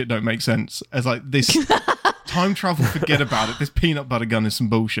 nah, this shit don't make sense. As like, this time travel, forget about it. This peanut butter gun is some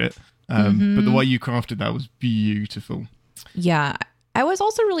bullshit. But the way you crafted that was beautiful. Yeah. I was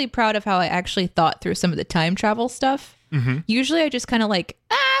also really proud of how I actually thought through some of the time travel stuff. Usually I just kind of like,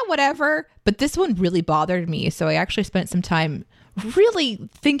 whatever. But this one really bothered me. So I actually spent some time really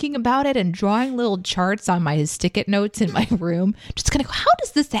thinking about it and drawing little charts on my stick-it notes in my room. Just kind of, how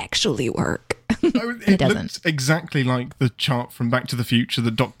does this actually work? It looks exactly like the chart from Back to the Future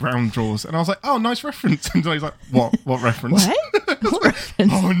that Doc Brown draws. And I was like, oh, nice reference. And he's like, what reference? What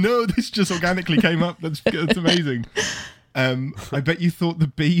reference? Oh, no, this just organically came up. That's amazing. I bet you thought the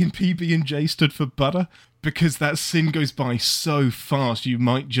B in PB&J stood for butter, because that scene goes by so fast you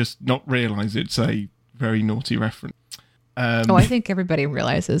might just not realise it's a very naughty reference. I think everybody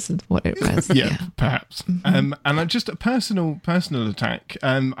realizes what it was. Yeah, perhaps. And just a personal attack.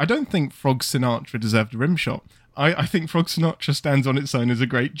 I don't think Frog Sinatra deserved a rim shot. I think Frog Sinatra stands on its own as a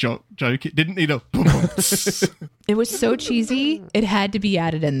great joke. It didn't need a... It was so cheesy, it had to be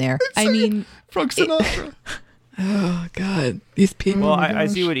added in there. Frog Sinatra. Oh, God. These people... Well, I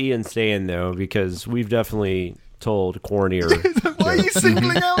see what Ian's saying, though, because we've definitely told cornier. Why are you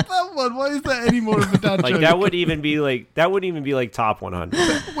singling out that one? Why is that any more of a dad joke? That wouldn't even be like top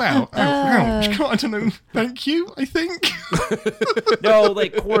 100. Wow. Ouch. I don't know. Thank you, I think. No,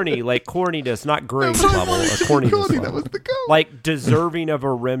 like corniness, not grace level. Corniness level. That was the goal. Like deserving of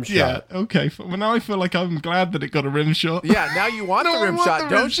a rim shot. Yeah, okay. Well, now I feel like I'm glad that it got a rim shot. Yeah, now you want the rim shot,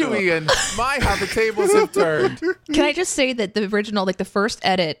 don't you, Ian? My, how the tables have turned. Can I just say that the original, like the first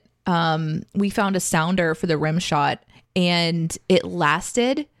edit, we found a sounder for the rim shot, and it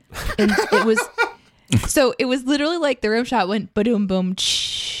lasted, and it was So it was literally like the rim shot went ba-doom boom,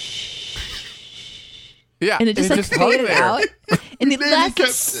 Yeah, and it just like hung faded there. out, and it Really lasted kept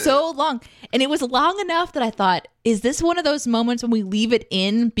it. so long, and it was long enough that I thought, is this one of those moments when we leave it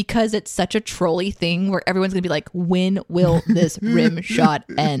in because it's such a trolly thing where everyone's gonna be like, when will this rim shot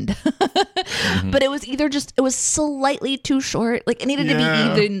end? But it was it was slightly too short. Like it needed to be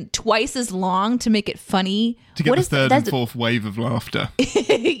even twice as long to make it funny. To get the third and fourth wave of laughter.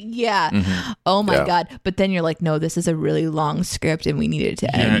 Yeah. Oh my Yeah. God. But then you're like, no, this is a really long script and we need it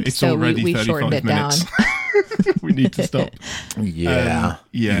to end. It's so already we 35 shortened it minutes. We need to stop. Yeah.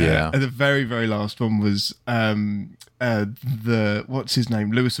 And the very, very last one was the what's his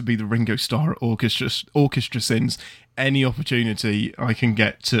name? Lewis would be the Ringo Starr at Orchestra Sins. Any opportunity I can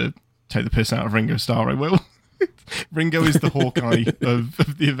get to take the piss out of Ringo Starr, I will. Ringo is the Hawkeye of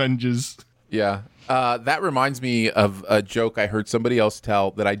the Avengers. Yeah. That reminds me of a joke I heard somebody else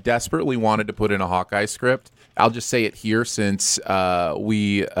tell that I desperately wanted to put in a Hawkeye script. I'll just say it here since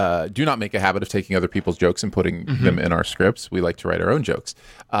we do not make a habit of taking other people's jokes and putting them in our scripts. We like to write our own jokes.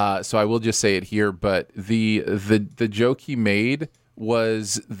 So I will just say it here. But the joke he made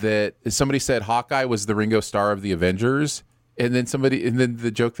was that somebody said Hawkeye was the Ringo Starr of the Avengers. And then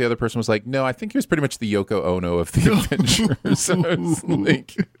the joke, the other person was like, no, I think he was pretty much the Yoko Ono of the Avengers. So it's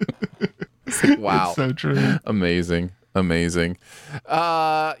like, wow. It's so true. Amazing.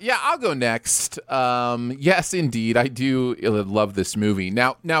 Yeah, I'll go next. Yes, indeed, I do love this movie.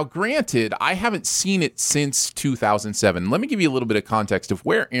 Now, granted, I haven't seen it since 2007. Let me give you a little bit of context of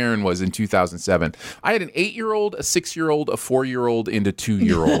where Aaron was in 2007. I had an 8-year-old, a 6-year-old, a 4-year-old, and a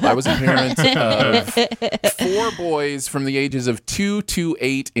 2-year-old. I was a parent of 4 boys from the ages of 2 to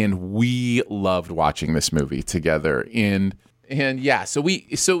 8, and we loved watching this movie together. And yeah, so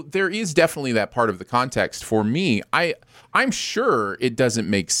there is definitely that part of the context for me. I'm sure it doesn't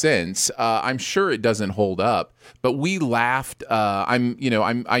make sense. I'm sure it doesn't hold up, but we laughed. I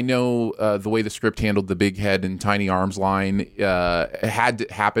know the way the script handled the big head and tiny arms line had to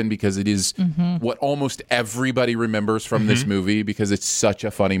happen because it is what almost everybody remembers from this movie because it's such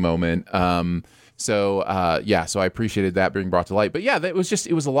a funny moment. So I appreciated that being brought to light. But yeah, it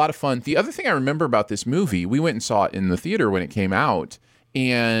was a lot of fun. The other thing I remember about this movie, we went and saw it in the theater when it came out,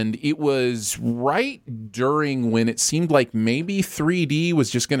 and it was right during when it seemed like maybe 3D was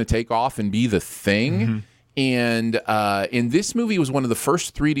just going to take off and be the thing. And this movie was one of the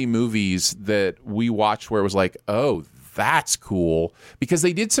first 3D movies that we watched where it was like, oh, that's cool, because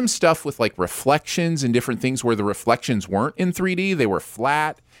they did some stuff with like reflections and different things where the reflections weren't in 3D, they were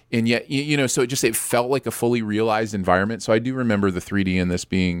flat. And yet, so it felt like a fully realized environment. So I do remember the 3D in this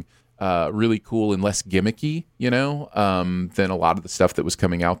being really cool and less gimmicky, than a lot of the stuff that was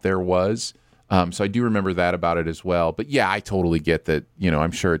coming out there was. So I do remember that about it as well. But yeah, I totally get that,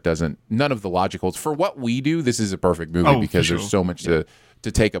 I'm sure it doesn't, none of the logicals. For what we do, this is a perfect movie because there's so much to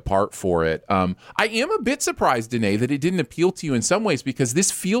take apart for it. I am a bit surprised, Danae, that it didn't appeal to you in some ways, because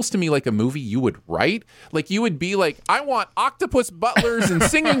this feels to me like a movie you would write. Like you would be like, I want octopus butlers and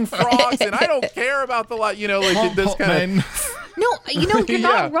singing frogs, and I don't care about the lot, this kind of. No, you're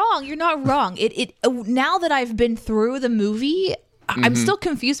not wrong. You're not wrong. It now that I've been through the movie, I'm still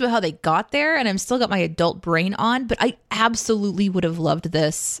confused about how they got there, and I'm still got my adult brain on, but I absolutely would have loved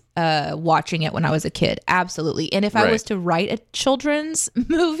this watching it when I was a kid. Absolutely. And if I was to write a children's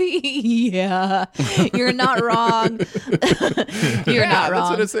movie, yeah, you're not wrong. You're not wrong. That's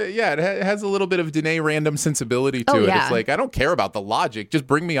what I say. Yeah, it has a little bit of Danae random sensibility to it. Yeah. It's like, I don't care about the logic. Just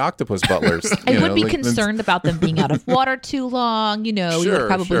bring me octopus butlers. I would be concerned about them being out of water too long. You would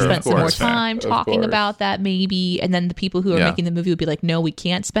probably spend some more time talking about that maybe. And then the people who are making the movie would be like, no, we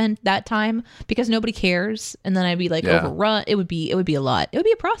can't spend that time because nobody cares. And then I'd be like overrun. It would be a lot. It would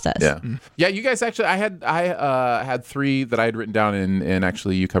be a process. Yeah. You guys actually, I had 3 that I had written down, and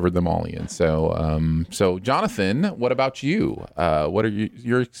actually you covered them all, Ian. So Jonathan, what about you? What are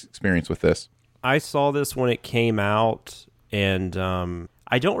your experience with this? I saw this when it came out, and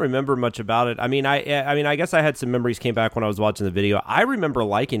I don't remember much about it. I mean, I guess I had some memories came back when I was watching the video. I remember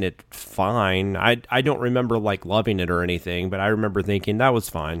liking it fine. I don't remember like loving it or anything, but I remember thinking that was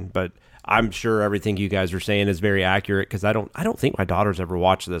fine. But I'm sure everything you guys are saying is very accurate, because I don't think my daughter's ever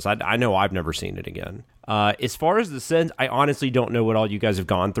watched this. I know I've never seen it again. As far as the sins, I honestly don't know what all you guys have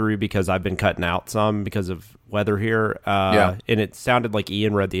gone through, because I've been cutting out some because of weather here. And it sounded like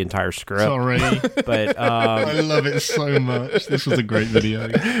Ian read the entire script. Sorry. But I love it so much. This was a great video.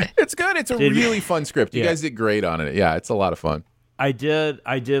 It's good. It's a really fun script. You guys did great on it. Yeah, it's a lot of fun. I did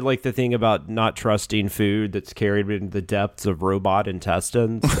like the thing about not trusting food that's carried in the depths of robot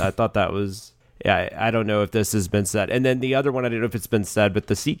intestines. I thought that was Yeah, I don't know if this has been said. And then the other one, I don't know if it's been said, but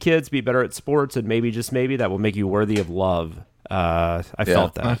the see kids be better at sports, and maybe, just maybe, that will make you worthy of love. I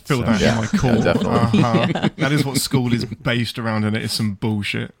felt that. I feel that in my core. Yeah, definitely. That is what school is based around, and it is some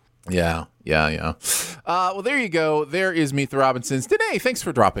bullshit. Yeah. Well, there you go. There is Meet the Robinsons. Danae, thanks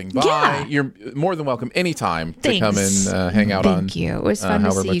for dropping by. Yeah. You're more than welcome anytime to Thanks. come and hang out on. Thank you. It was fun to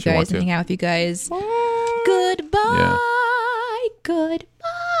however see much you you want guys and to. hang out with you guys. Goodbye. Goodbye.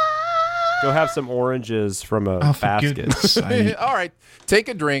 Go have some oranges from a Oh, for basket. goodness sake. All right, take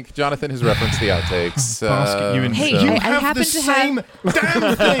a drink. Jonathan has referenced the outtakes. Basket, you and Hey, you I have happen the to same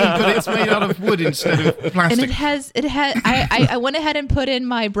damn thing, but it's made out of wood instead of And plastic. I went ahead and put in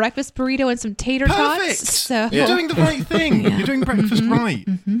my breakfast burrito and some tater Perfect. tots. So You're doing the right thing. You're doing breakfast right.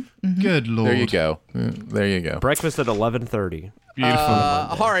 Good lord. There you go. There you go. Breakfast at 11:30. Beautiful.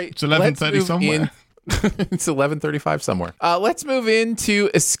 All right, It's 11:30 somewhere. It's 11:35 somewhere. Let's move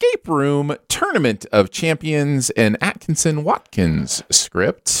into Escape Room Tournament of Champions, an Atkinson-Watkins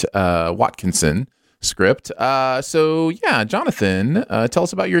script. Watkinson script. So yeah, Jonathan, tell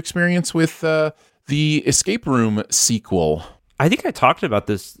us about your experience with the Escape Room sequel. I think I talked about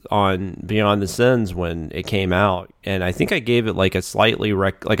this on Beyond the Sins when it came out, and I think I gave it like a slight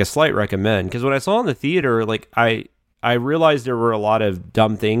recommend, because when I saw it in the theater, like I realized there were a lot of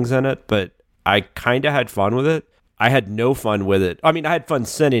dumb things in it, but I kind of had fun with it. I had no fun with it. I mean, I had fun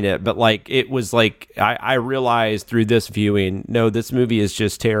sending it, but like it was like I realized through this viewing, no, this movie is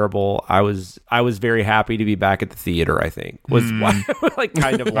just terrible. I was very happy to be back at the theater. I think was why I like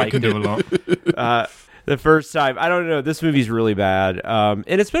kind of I liked can it. do a lot. The first time, I don't know, this movie's really bad,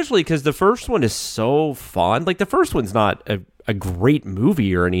 and especially because the first one is so fun. Like the first one's not a great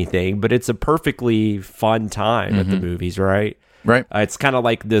movie or anything, but it's a perfectly fun time at the movies, right? Right. It's kind of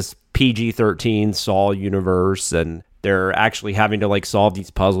like this PG-13 Saw universe, and they're actually having to like solve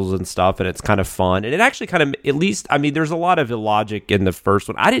these puzzles and stuff, and it's kind of fun. And it actually kind of, at least, I mean, there's a lot of illogic in the first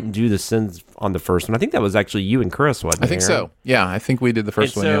one. I didn't do the sins on the first one. I think that was actually you and Chris, wasn't it? I think Aaron? so. Yeah, I think we did the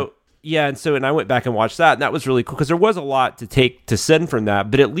first one. Yeah. And I went back and watched that, and that was really cool because there was a lot to send from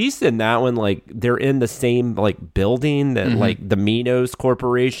that. But at least in that one, like they're in the same like building that like the Minos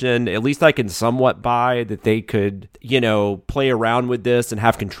Corporation. At least I can somewhat buy that they could, play around with this and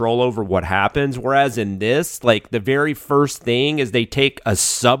have control over what happens. Whereas in this, like the very first thing is they take a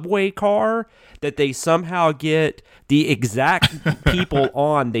subway car that they somehow get the exact people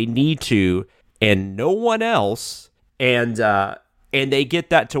on they need to, and no one else, and they get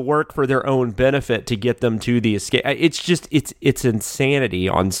that to work for their own benefit to get them to the escape. It's just it's insanity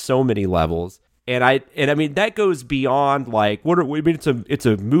on so many levels. And I mean that goes beyond like it's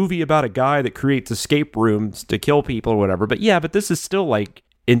a movie about a guy that creates escape rooms to kill people or whatever. But this is still like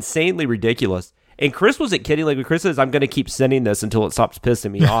insanely ridiculous. And Chris wasn't kidding. Like when Chris says, I'm going to keep sending this until it stops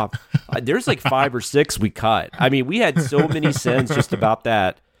pissing me off. There's like 5 or 6 we cut. I mean, we had so many sins just about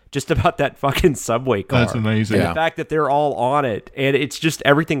that fucking subway car. That's amazing. And the fact that they're all on it, and it's just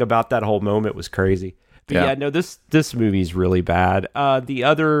everything about that whole moment was crazy. But this movie's really bad. The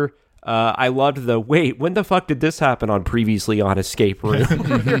other, I loved when the fuck did this happen on Previously on Escape Room?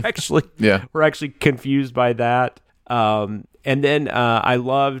 We're actually confused by that. And then I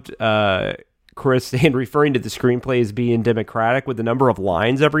loved Chris saying, referring to the screenplay as being democratic with the number of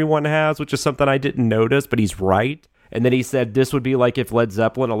lines everyone has, which is something I didn't notice, but he's right. And then he said this would be like if Led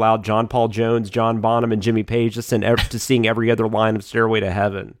Zeppelin allowed John Paul Jones, John Bonham, and Jimmy Page to sing every other line of Stairway to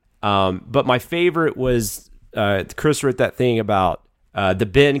Heaven. But my favorite was Chris wrote that thing about the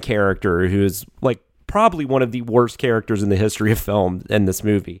Ben character, who is like probably one of the worst characters in the history of film in this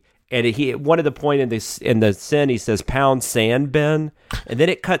movie. And he one of the point in the sin, he says, "Pound sand, Ben," and then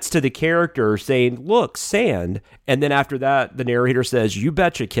it cuts to the character saying, "Look, sand," and then after that, the narrator says, "You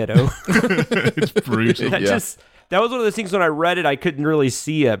betcha, kiddo." It's brutal. That was one of those things when I read it, I couldn't really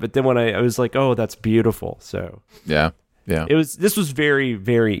see it. But then when I was like, oh, that's beautiful. So Yeah. This was very,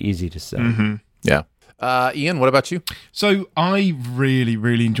 very easy to say. Mm-hmm. Yeah. Ian, what about you? So I really,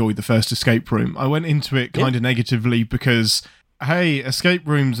 really enjoyed the first Escape Room. I went into it kind of negatively because, hey, escape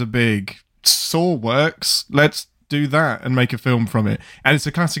rooms are big. Saw works. Let's do that and make a film from it. And it's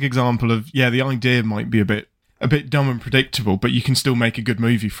a classic example of, the idea might be a bit dumb and predictable, but you can still make a good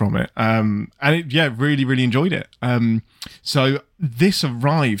movie from it. Really, really enjoyed it. So this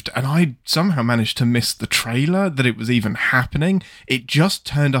arrived, and I somehow managed to miss the trailer that it was even happening. It just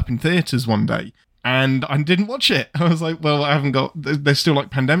turned up in theaters one day, and I didn't watch it. I was like, well, there's still like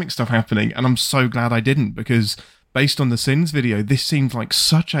pandemic stuff happening, and I'm so glad I didn't, because based on the Sins video, this seemed like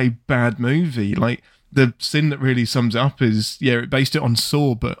such a bad movie. Like, the sin that really sums it up is, it based it on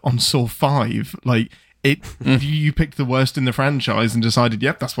Saw, but on Saw 5. Like, You picked the worst in the franchise and decided,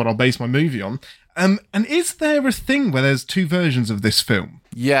 yep, that's what I'll base my movie on. And is there a thing where there's two versions of this film?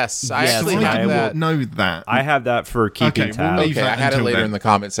 Yes, I actually I have did that. not know that. I have that for keeping Okay, tabs. we'll leave Okay, I that had it until later then. in the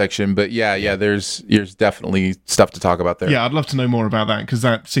comment section, but yeah, there's definitely stuff to talk about there. Yeah, I'd love to know more about that because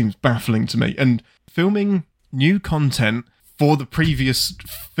that seems baffling to me. And filming new content for the previous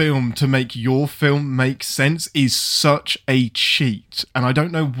film to make your film make sense is such a cheat. And I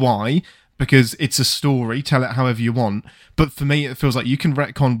don't know why, because it's a story, tell it however you want. But for me, it feels like you can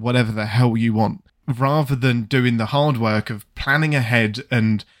retcon whatever the hell you want, rather than doing the hard work of planning ahead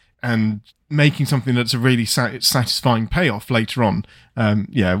and making something that's a really satisfying payoff later on.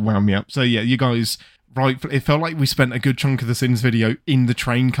 Wound me up. So yeah, you guys, right? It felt like we spent a good chunk of the Sins video in the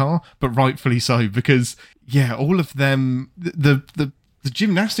train car, but rightfully so, because yeah, all of them, the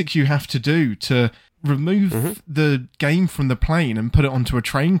gymnastics you have to do to remove the game from the plane and put it onto a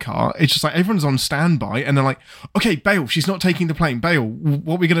train car. It's just like everyone's on standby and they're like, okay, Bale, she's not taking the plane. Bale,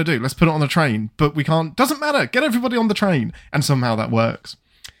 what are we going to do? Let's put it on the train. But we can't. Doesn't matter. Get everybody on the train. And somehow that works.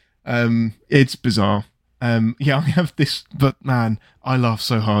 It's bizarre. I have this, but man, I laugh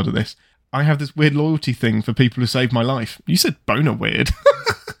so hard at this. I have this weird loyalty thing for people who saved my life. You said boner weird.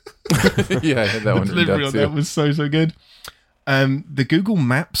 Yeah, I had that one written Delivery down on too. that was so good. The Google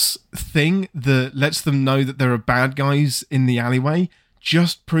Maps thing that lets them know that there are bad guys in the alleyway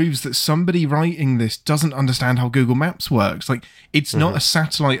just proves that somebody writing this doesn't understand how Google Maps works. Like, it's not a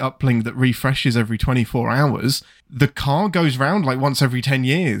satellite uplink that refreshes every 24 hours. The car goes round like once every 10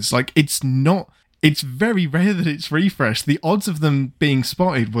 years. Like, it's very rare that it's refreshed. The odds of them being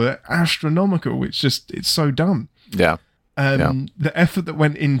spotted were astronomical. It's so dumb. Yeah. The effort that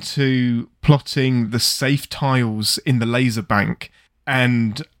went into plotting the safe tiles in the laser bank,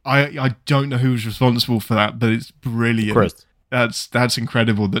 and I don't know who was responsible for that, but it's brilliant. Chris. That's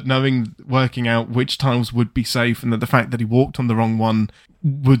incredible. That working out which tiles would be safe, and that the fact that he walked on the wrong one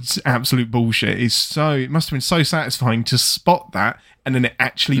was absolute bullshit. It must have been so satisfying to spot that, and then it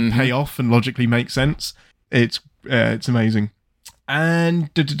actually pay off and logically make sense. It's amazing.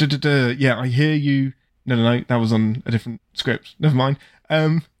 And I hear you. No, that was on a different script. Never mind.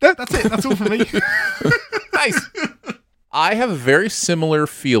 That's it. That's all for me. Nice. I have very similar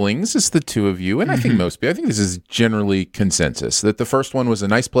feelings as the two of you, and I think most people. I think this is generally consensus that the first one was a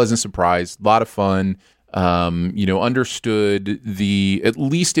nice, pleasant surprise, a lot of fun. Understood at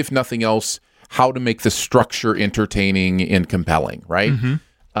least if nothing else, how to make the structure entertaining and compelling. Right.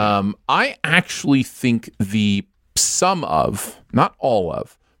 I actually think not all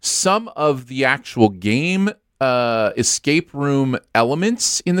of. Some of the actual game escape room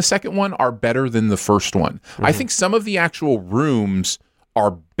elements in the second one are better than the first one. I think some of the actual rooms are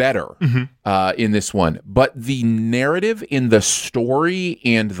better in this one, but the narrative in the story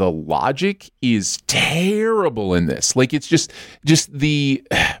and the logic is terrible in this. Like, it's just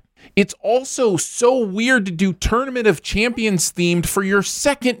it's also so weird to do Tournament of Champions themed for your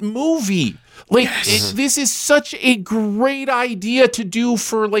second movie. Like, this is such a great idea to do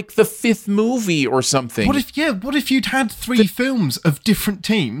for, like, the fifth movie or something. What if you'd had three films of different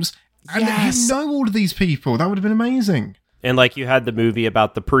teams and you know all of these people? That would have been amazing. And like you had the movie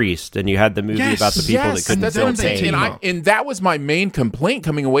about the priest, and you had the movie about the people that couldn't that's build what I'm saying. things. And that was my main complaint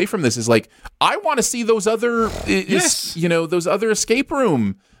coming away from this is like, I want to see those other, those other escape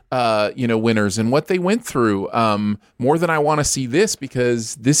room, winners and what they went through more than I want to see this,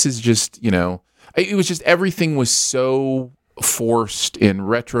 because this is just, it was just, everything was so forced and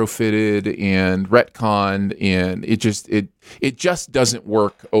retrofitted and retconned, and it just doesn't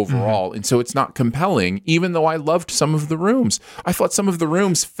work overall. And so it's not compelling, even though I loved some of the rooms. I thought some of the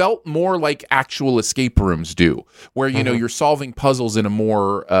rooms felt more like actual escape rooms do, where you're solving puzzles in a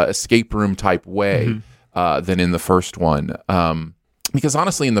more escape room type way than in the first one. Because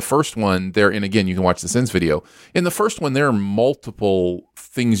honestly, in the first one, and again, you can watch the Sins video. In the first one, there are multiple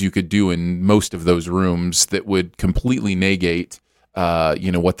things you could do in most of those rooms that would completely negate,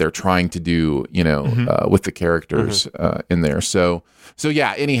 what they're trying to do, with the characters in there. So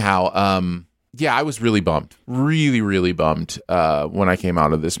yeah. Anyhow, I was really bummed, really, really bummed when I came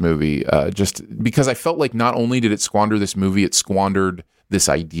out of this movie, just because I felt like not only did it squander this movie, it squandered this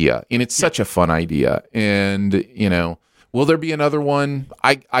idea, and it's such a fun idea, and will there be another one?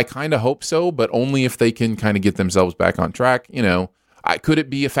 I kind of hope so, but only if they can kind of get themselves back on track. Could it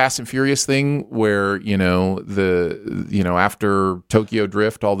be a Fast and Furious thing where, after Tokyo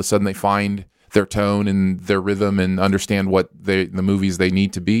Drift, all of a sudden they find their tone and their rhythm and understand what the movies they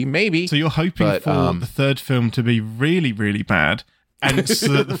need to be? Maybe. So you're hoping for the third film to be really, really bad, and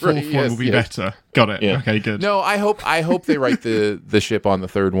so that the fourth one will be better. Got it. Yeah. Okay, good. No, I hope they write the ship on the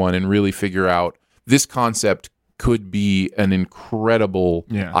third one and really figure out, this concept could be an incredible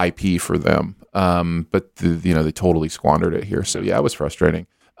IP for them. But they totally squandered it here. So yeah, it was frustrating.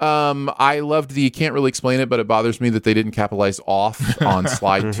 I loved you can't really explain it, but it bothers me that they didn't capitalize off on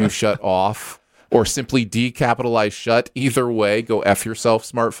slide to shut off, or simply decapitalize shut. Either way, go F yourself,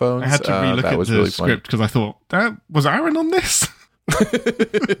 smartphones. I had to relook at the script because I thought, was Aaron on this?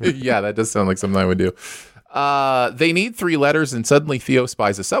 Yeah, that does sound like something I would do. They need 3 letters, and suddenly Theo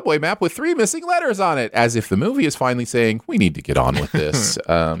spies a subway map with 3 missing letters on it, as if the movie is finally saying, we need to get on with this.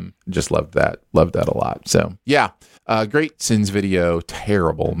 Just loved that a lot. So yeah, great Sins video,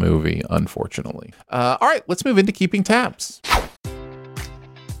 terrible movie, unfortunately. All right, let's move into keeping tabs.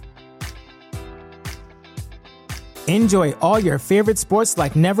 Enjoy all your favorite sports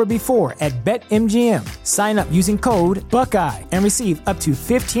like never before at BetMGM. Sign up using code Buckeye and receive up to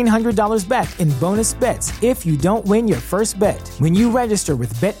 $1,500 back in bonus bets if you don't win your first bet. When you register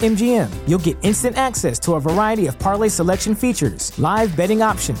with BetMGM, you'll get instant access to a variety of parlay selection features, live betting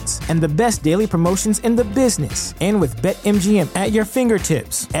options, and the best daily promotions in the business. And with BetMGM at your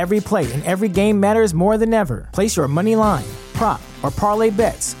fingertips, every play and every game matters more than ever. Place your money line, prop, or parlay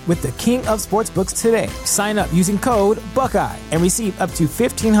bets with the king of sportsbooks today. Sign up using code Buckeye and receive up to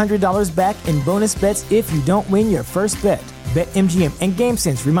 $1,500 back in bonus bets if you don't win your first bet. BetMGM and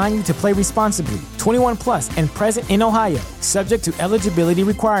GameSense remind you to play responsibly. 21 plus and present in Ohio, subject to eligibility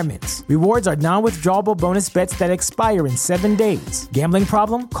requirements. Rewards are non-withdrawable bonus bets that expire in 7 days. Gambling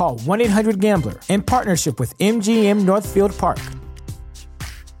problem? Call 1-800-GAMBLER in partnership with MGM Northfield Park.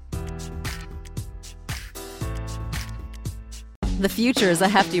 The future is a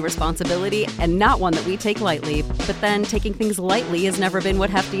hefty responsibility and not one that we take lightly. But then taking things lightly has never been what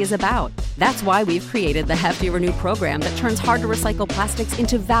Hefty is about. That's why we've created the Hefty Renew program that turns hard-to-recycle plastics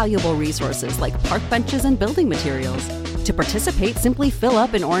into valuable resources like park benches and building materials. To participate, simply fill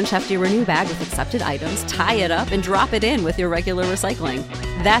up an orange Hefty Renew bag with accepted items, tie it up, and drop it in with your regular recycling.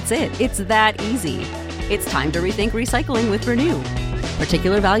 That's it. It's that easy. It's time to rethink recycling with Renew.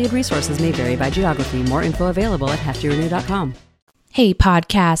 Particular valued resources may vary by geography. More info available at heftyrenew.com. Hey,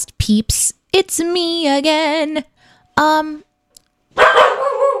 podcast peeps, it's me again. Those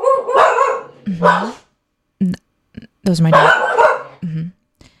are my dog.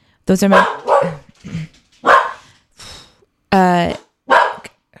 Those are my.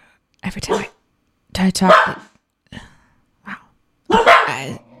 Every time I talk. Wow.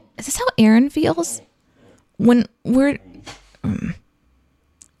 Is this how Aaron feels when we're?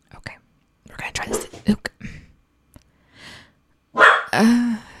 Okay, we're gonna try this. Okay.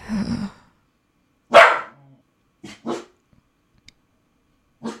 I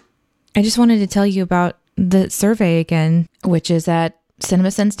just wanted to tell you about the survey again, which is at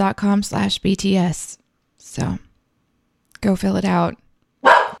cinemasense.com/BTS. So go fill it out.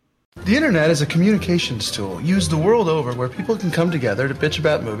 The internet is a communications tool used the world over where people can come together to bitch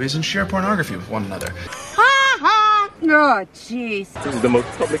about movies and share pornography with one another. Ha ha! Oh, jeez. This is the most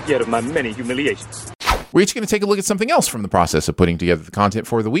public yet of my many humiliations. We're each going to take a look at something else from the process of putting together the content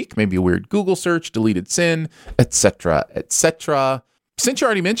for the week. Maybe a weird Google search, deleted sin, etc., etc. Since you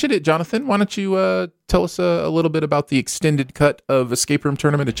already mentioned it, Jonathan, why don't you tell us a little bit about the extended cut of Escape Room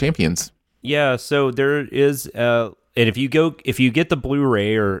Tournament of Champions? Yeah, so there is, and if you get the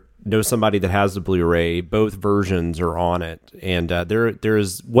Blu-ray or know somebody that has the Blu-ray, both versions are on it, and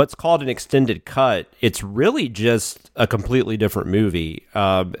there's what's called an extended cut. It's really just a completely different movie.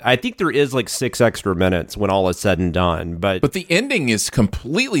 I think there is like 6 extra minutes when all is said and done, but the ending is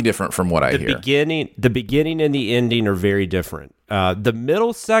completely different from what I hear. The beginning and the ending are very different. The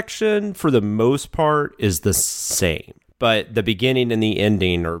middle section, for the most part, is the same, but the beginning and the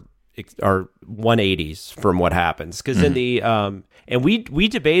ending are 180s from what happens, because in the and we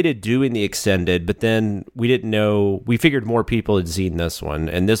debated doing the extended, but then we didn't know, we figured more people had seen this one,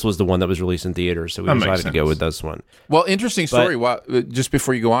 and this was the one that was released in theaters, so we decided to go with this one. Well, interesting story. Just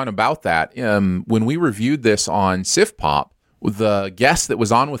before you go on about that, when we reviewed this on Sif Pop, the guest that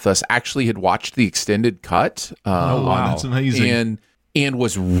was on with us actually had watched the extended cut. Oh wow, that's amazing. And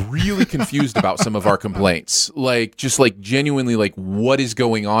was really confused about some of our complaints. Like, just like genuinely, like, what is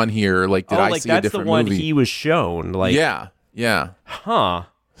going on here? Like, did I see a different movie? That's the one he was shown. Like, yeah. Huh.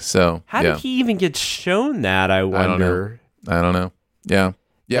 So how did he even get shown that? I wonder. I don't know. Yeah.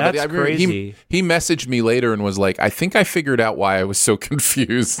 That's but crazy. He messaged me later and was like, I think I figured out why I was so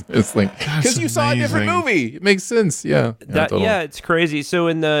confused. It's like, because you saw a different movie. It makes sense. Yeah. Totally. Yeah, it's crazy. So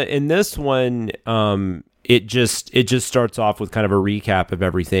in this one, it just starts off with kind of a recap of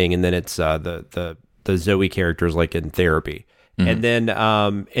everything, and then it's the Zoe characters like in therapy. And then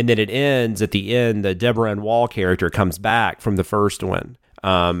it ends at the end. The Deborah Ann Wall character comes back from the first one,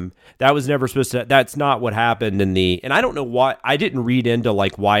 That was never supposed to. That's not what happened in the. And I don't know why. I didn't read into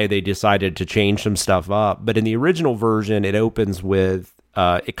like why they decided to change some stuff up. But in the original version, it opens with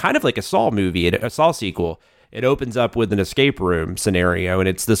it kind of like a Saw movie, a Saw sequel. It opens up with an escape room scenario, and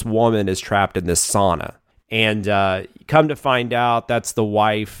it's this woman is trapped in this sauna. And come to find out, that's the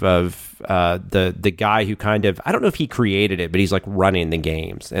wife of the guy who kind of, I don't know if he created it, but he's like running the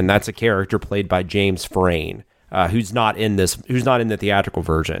games. And that's a character played by James Frain, who's not in the theatrical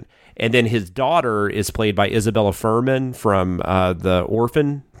version. And then his daughter is played by Isabella Fuhrman from the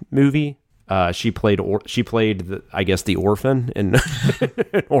Orphan movie. She played the orphan in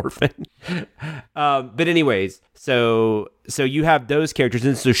Orphan. But anyways, so you have those characters,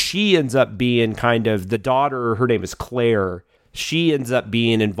 and so she ends up being kind of the daughter. Her name is Claire. She ends up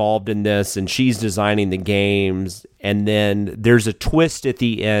being involved in this, and she's designing the games. And then there's a twist at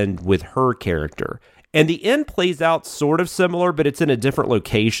the end with her character. And the end plays out sort of similar, but it's in a different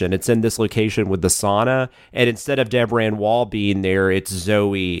location. It's in this location with the sauna. And instead of Deborah Ann Wall being there, it's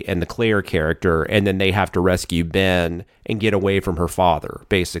Zoe and the Claire character. And then they have to rescue Ben and get away from her father,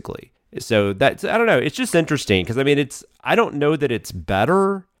 basically. So that's, I don't know. It's just interesting because, I mean, I don't know that it's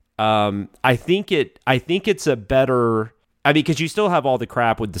better. I think it's a better, I mean, because you still have all the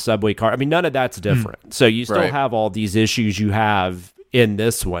crap with the subway car. I mean, none of that's different. So you still have all these issues you have in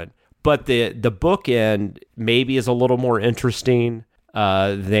this one. But the bookend maybe is a little more interesting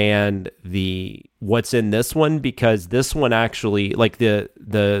than the what's in this one, because this one actually, like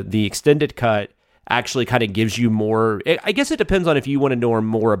the extended cut actually kind of gives you more. I guess it depends on if you want to know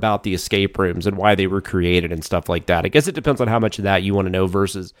more about the escape rooms and why they were created and stuff like that. I guess it depends on how much of that you want to know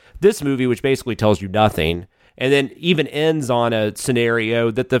versus this movie, which basically tells you nothing. And then even ends on a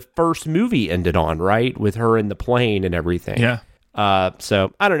scenario that the first movie ended on, right? With her in the plane and everything. Yeah.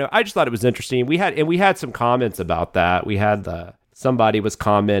 So I don't know. I just thought it was interesting. We had some comments about that. We had somebody was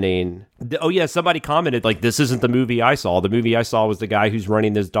commenting. Somebody commented like, this isn't the movie I saw. The movie I saw was the guy whose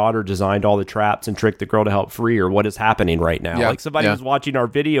running his daughter designed all the traps and tricked the girl to help free her. What is happening right now? Yeah. Like somebody was watching our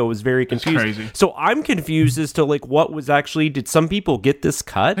video was very confused. That's crazy. So I'm confused as to like what was actually, did some people get this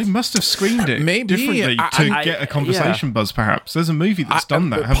cut? They must have screened it Maybe. differently to get a conversation buzz, perhaps. There's a movie that's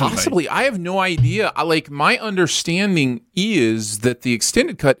done that, haven't possibly. I have no idea. Like, my understanding is that the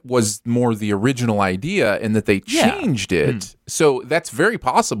extended cut was more the original idea and that they changed it. So that's very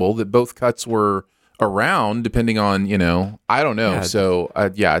possible that both cuts were around, depending on, I don't know. So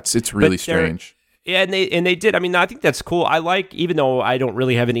it's really strange. Yeah, and they did. I mean, I think that's cool. I like, even though I don't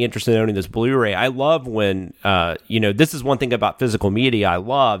really have any interest in owning this Blu-ray, I love when, this is one thing about physical media I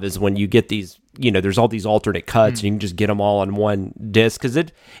love is when you get these, there's all these alternate cuts and you can just get them all on one disc. Because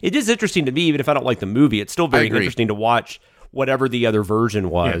it is interesting to me, even if I don't like the movie, it's still very interesting to watch whatever the other version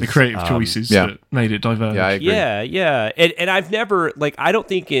was. Yeah, the creative choices that made it diverse. Yeah, I agree. Yeah. And I've never, like, I don't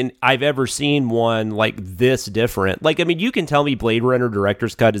think I've ever seen one like this different. Like, I mean, you can tell me Blade Runner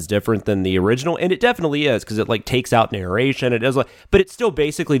Director's Cut is different than the original, and it definitely is, because it, like, takes out narration. It does, like, but it's still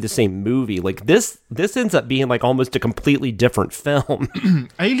basically the same movie. Like, this ends up being, like, almost a completely different film.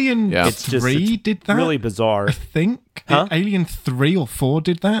 Alien 3 did that? Really bizarre. I think. Alien 3 or 4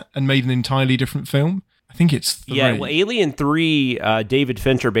 did that and made an entirely different film. I think it's 3. Yeah, well, Alien 3, David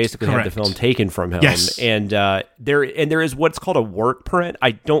Fincher basically had the film taken from him. Yes. And there is what's called a work print.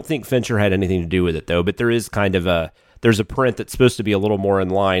 I don't think Fincher had anything to do with it, though, but there is kind of there's a print that's supposed to be a little more in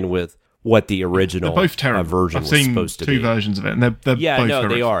line with what the original both terrible. Version was supposed to be. I've seen two versions of it, and they're both horrific.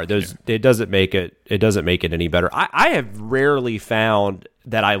 They are. It doesn't make it any better. I have rarely found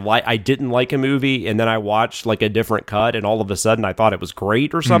that I didn't like a movie, and then I watched like a different cut, and all of a sudden I thought it was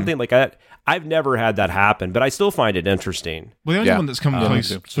great or something. Like I've never had that happen, but I still find it interesting. Well, the only one that's come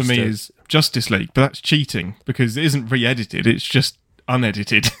close for me is Justice League, but that's cheating because it isn't re-edited. It's just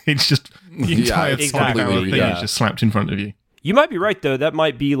unedited. It's just the entire 5-hour thing is just slapped in front of you. You might be right, though. That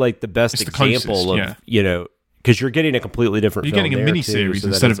might be like the best example of, because you're getting a completely different film. You're getting a miniseries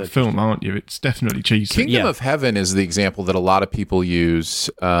instead of a film, aren't you? It's definitely cheating. Kingdom of Heaven is the example that a lot of people use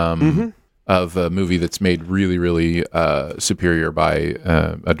of a movie that's made really, really superior by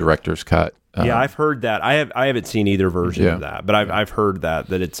a director's cut. I've heard that. I haven't seen either version of that, but I've heard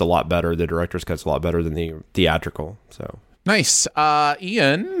that it's a lot better. The director's cut's a lot better than the theatrical. So nice,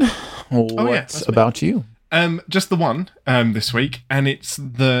 Ian. What's about you? Just the one this week, and it's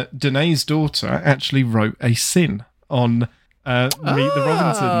Danae's daughter actually wrote a sin on Meet the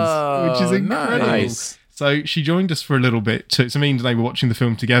Robinsons, which is incredible. Nice. So she joined us for a little bit. So me and Danae were watching the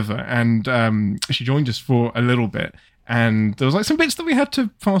film together, and she joined us for a little bit. And there was like some bits that we had to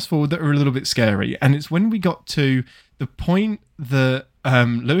fast forward that were a little bit scary. And it's when we got to the point that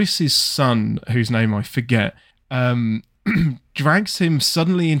Lewis's son, whose name I forget, drags him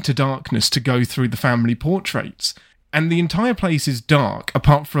suddenly into darkness to go through the family portraits. And the entire place is dark,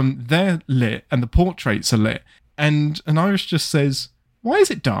 apart from they're lit and the portraits are lit. And Iris just says, "Why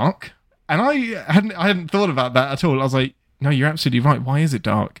is it dark?" And I hadn't thought about that at all. I was like, "No, you're absolutely right. Why is it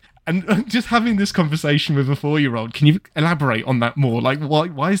dark?" And just having this conversation with a 4-year-old, can you elaborate on that more? Like,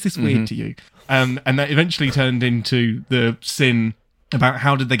 why is this weird to you? And that eventually turned into the sin about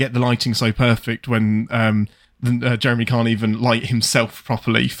how did they get the lighting so perfect when Jeremy can't even light himself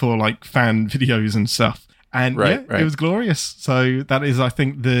properly for like fan videos and stuff. And right. It was glorious. So that is, I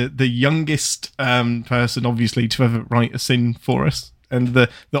think, the youngest person, obviously, to ever write a sin for us, and the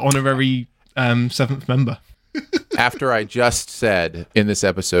honorary 7th member. After I just said in this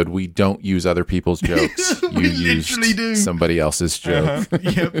episode, we don't use other people's jokes. You used somebody else's joke.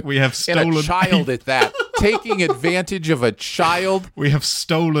 Yep, we have stolen. And a child at that. Taking advantage of a child. We have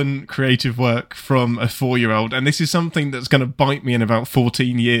stolen creative work from a 4-year-old, and this is something that's going to bite me in about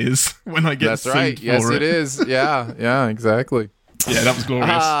 14 years when I get sued for it. Yes, it is. Yeah, exactly. Yeah, that was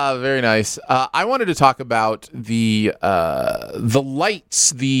glorious. Very nice. I wanted to talk about the lights,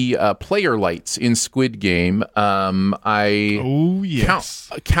 the player lights in Squid Game.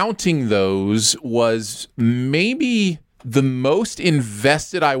 Counting those was maybe the most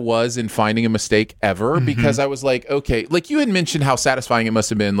invested I was in finding a mistake ever, because I was like, okay, like you had mentioned how satisfying it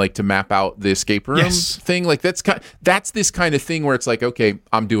must have been, like to map out the escape room thing. Like that's this kind of thing where it's like, okay,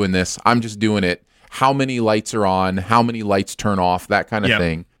 I'm doing this. I'm just doing it. How many lights are on, how many lights turn off, that kind of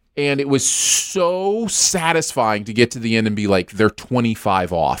thing. And it was so satisfying to get to the end and be like, they're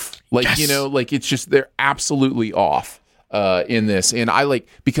 25 off. Like, like it's just, they're absolutely off in this. And I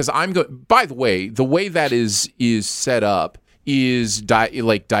because by the way that is set up is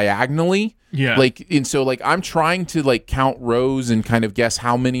diagonally. Yeah. And so I'm trying to count rows and kind of guess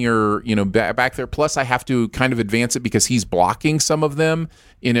how many are, back there. Plus I have to kind of advance it because he's blocking some of them,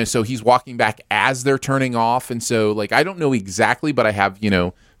 so he's walking back as they're turning off. And so I don't know exactly, but I have,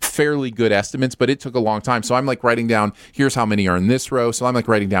 fairly good estimates, but it took a long time. So I'm writing down, here's how many are in this row. So I'm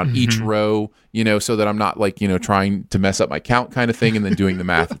writing down each row, so that I'm not trying to mess up my count kind of thing and then doing the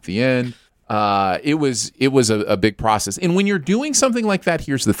math at the end. It was a big process. And when you're doing something like that,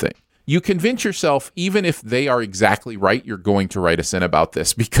 here's the thing. You convince yourself, even if they are exactly right, you're going to write a sin about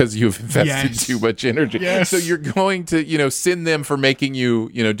this because you've invested too much energy. Yes. So you're going to, sin them for making you,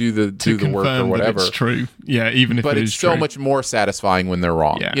 do the work or whatever. That it's true. Yeah, even if but it is true. But it's so much more satisfying when they're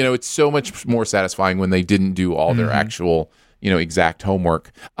wrong. Yeah. It's so much more satisfying when they didn't do all their actual, exact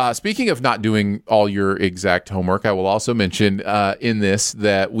homework. Speaking of not doing all your exact homework, I will also mention in this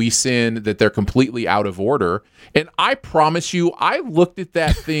that we sin that they're completely out of order. And I promise you, I looked at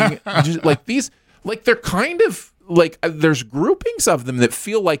that thing just they're kind of there's groupings of them that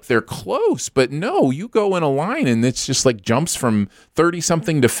feel like they're close, but no, you go in a line and it's just jumps from 30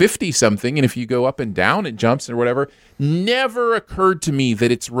 something to 50 something. And if you go up and down, it jumps or whatever. Never occurred to me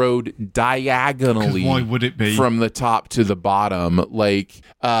that it's rowed diagonally. Why would it be? From the top to the bottom?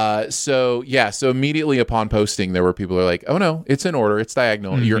 So immediately upon posting, there were people who are like, oh no, it's in order. It's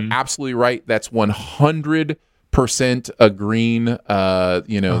diagonal. You're absolutely right. That's 100% a green.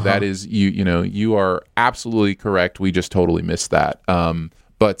 That is you are absolutely correct. We just totally missed that.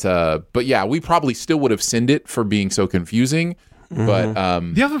 But yeah, we probably still would have sinned it for being so confusing. But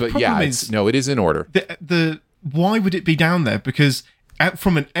the other problem is it is in order. Why would it be down there? Because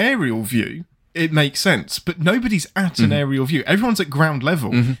from an aerial view, it makes sense, but nobody's at an aerial view. Everyone's at ground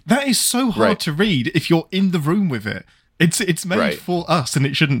level. That is so hard to read if you're in the room with it. It's made for us, and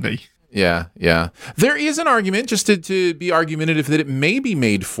it shouldn't be. Yeah. There is an argument, just to be argumentative, that it may be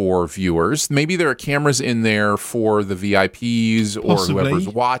made for viewers. Maybe there are cameras in there for the VIPs or whoever's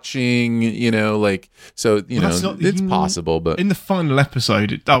watching, it's possible. But in the final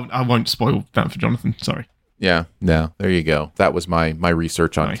episode, I won't spoil that for Jonathan, sorry. Yeah, no, there you go. That was my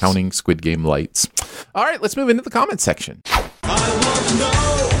research on counting Squid Game lights. All right, let's move into the comment section. I want to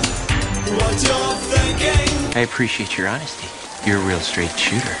know what you're thinking. I appreciate your honesty. You're a real straight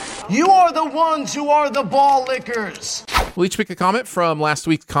shooter. You are the ones who are the ball lickers. We'll each pick a comment from last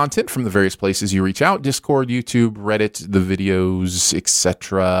week's content from the various places you reach out: Discord, YouTube, Reddit, the videos,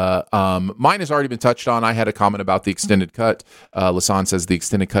 etc. Mine has already been touched on. I had a comment about the extended cut. Lasan says the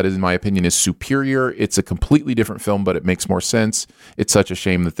extended cut, in my opinion, is superior. It's a completely different film, but it makes more sense. It's such a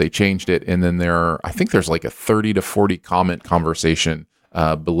shame that they changed it. And then I think there's a 30 to 40 comment conversation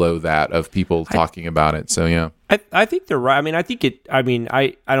below that of people talking about it. So yeah. I think they're right. I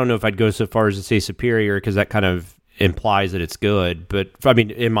don't know if I'd go so far as to say superior, because that kind of implies that it's good. But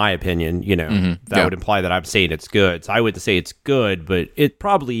in my opinion, that would imply that I'm saying it's good. So I would say it's good, but it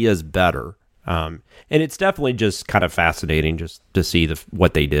probably is better. And it's definitely just kind of fascinating just to see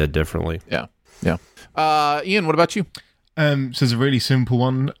what they did differently. Yeah. Ian, what about you? So it's a really simple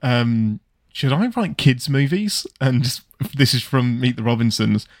one. Should I write kids' movies? And this is from Meet the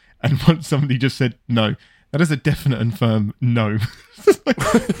Robinsons. And once somebody just said no. That is a definite and firm no.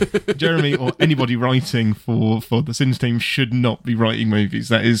 Jeremy or anybody writing for the Sins team should not be writing movies.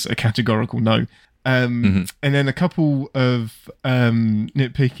 That is a categorical no. And then a couple of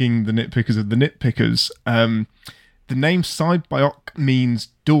nitpicking the nitpickers of the nitpickers. The name Side Byok means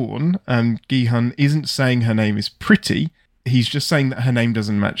dawn. Gi-hun isn't saying her name is pretty. He's just saying that her name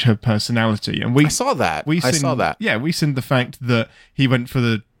doesn't match her personality. And I saw that. I saw that. Yeah, we sinned the fact that he went for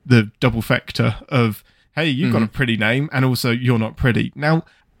the double factor of, hey, you've got a pretty name, and also you're not pretty. Now,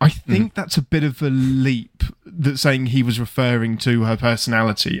 I think that's a bit of a leap, that saying he was referring to her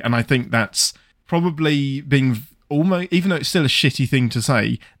personality, and I think that's probably being almost, even though it's still a shitty thing to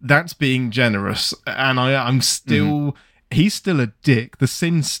say, that's being generous, and I'm still, he's still a dick. The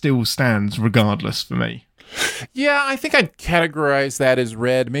sin still stands regardless for me. Yeah, I think I'd categorize that as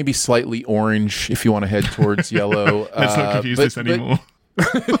red, maybe slightly orange if you want to head towards yellow. Let's not confuse this anymore.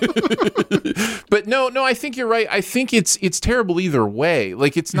 But no, I think you're right. I think it's terrible either way.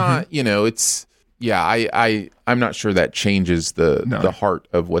 Like, it's not, it's, I'm not sure that changes the heart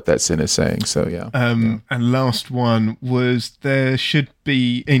of what that sin is saying. So yeah. And last one was, there should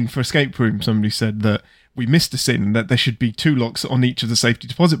be, for Escape Room, somebody said that we missed a sin, that there should be 2 locks on each of the safety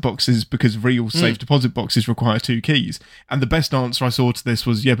deposit boxes because real safe deposit boxes require 2 keys. And the best answer I saw to this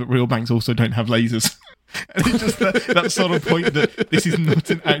was, yeah, but real banks also don't have lasers. And it's just that sort of point that this is not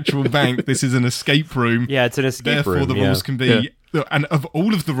an actual bank, this is an escape room. Yeah, it's an escape room. Therefore, the rules can be... Yeah. And of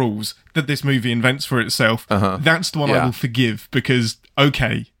all of the rules that this movie invents for itself, that's the one I will forgive because,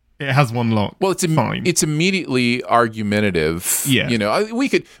 okay, it has 1 lock. Well, it's fine. It's immediately argumentative. Yeah. We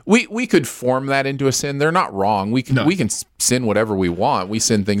could form that into a sin. They're not wrong. We can sin whatever we want. We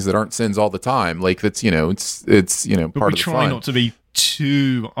sin things that aren't sins all the time. Like, that's it's part of the fun. But we try not to be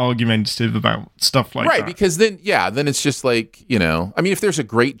too argumentative about stuff like that. Right, because then it's just like, I mean, if there's a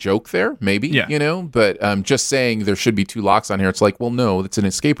great joke there, maybe, but just saying there should be 2 locks on here, it's like, well, no, it's an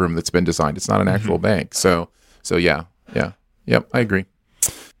escape room that's been designed. It's not an actual bank. So yeah. Yep, I agree.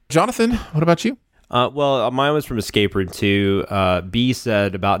 Jonathan, what about you? Well, mine was from Escape Room 2. B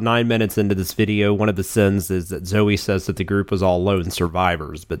said about 9 minutes into this video, one of the sins is that Zoe says that the group was all lone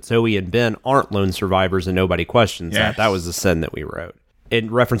survivors, but Zoe and Ben aren't lone survivors and nobody questions that. That was the sin that we wrote. In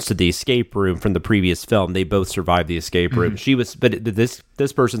reference to the escape room from the previous film, they both survived the escape room. But this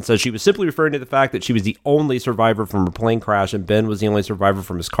person says she was simply referring to the fact that she was the only survivor from a plane crash and Ben was the only survivor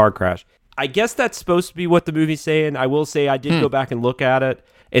from his car crash. I guess that's supposed to be what the movie's saying. I will say I did go back and look at it.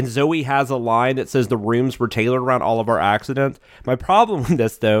 And Zoe has a line that says the rooms were tailored around all of our accidents. My problem with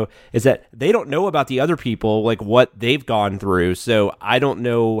this, though, is that they don't know about the other people, like what they've gone through. So I don't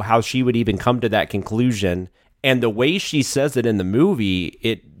know how she would even come to that conclusion. And the way she says it in the movie,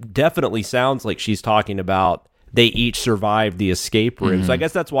 it definitely sounds like she's talking about they each survived the escape room. So I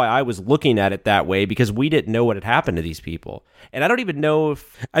guess that's why I was looking at it that way, because we didn't know what had happened to these people. And I don't even know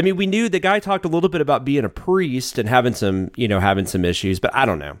if, I mean, we knew the guy talked a little bit about being a priest and having some issues, but I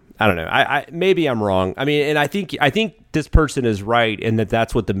don't know. I maybe I'm wrong. I mean, and I think this person is right in that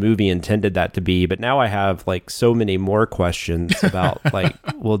that's what the movie intended that to be. But now I have like so many more questions about like,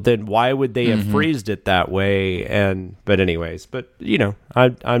 well, then why would they have phrased it that way? But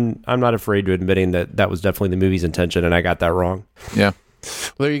I'm not afraid to admitting that was definitely the movie's intention, and I got that wrong. Yeah.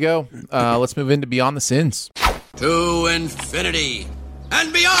 Well, there you go. Let's move into Beyond the Sins. To infinity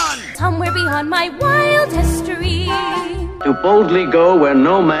and beyond. Somewhere beyond my wild history. To boldly go where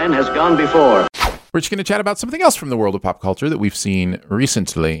no man has gone before. We're just going to chat about something else from the world of pop culture that we've seen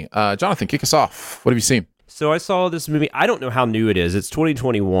recently. Jonathan, kick us off. What have you seen? So I saw this movie. I don't know how new it is. It's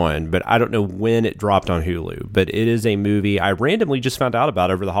 2021, but I don't know when it dropped on Hulu. But it is a movie I randomly just found out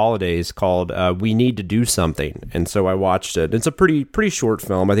about over the holidays called We Need to Do Something. And so I watched it. It's a pretty short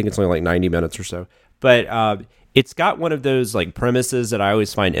film. I think it's only like 90 minutes or so. But it's got one of those like premises that I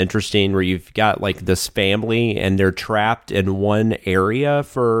always find interesting, where you've got like this family and they're trapped in one area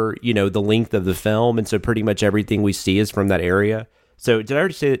for, the length of the film. And so pretty much everything we see is from that area. So did I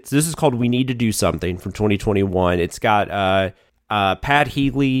already say that? So this is called We Need to Do Something from 2021. It's got Pat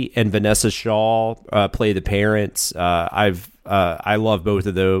Healy and Vanessa Shaw play the parents. I love both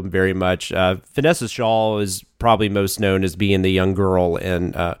of them very much. Vanessa Shaw is probably most known as being the young girl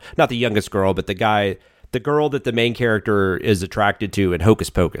and not the youngest girl, but the girl that the main character is attracted to in Hocus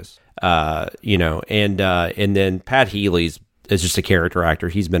Pocus. And then Pat Healy's is just a character actor.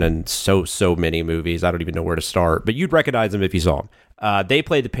 He's been in so many movies. I don't even know where to start, but you'd recognize him if you saw him. They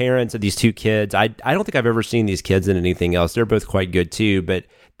play the parents of these two kids. I don't think I've ever seen these kids in anything else. They're both quite good too, but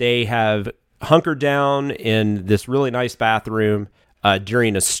they have hunkered down in this really nice bathroom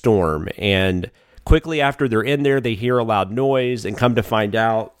during a storm. And quickly after they're in there, they hear a loud noise and come to find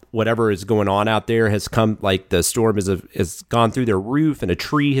out whatever is going on out there has come, like the storm has gone through their roof and a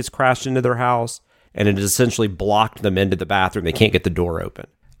tree has crashed into their house and it has essentially blocked them into the bathroom. They can't get the door open.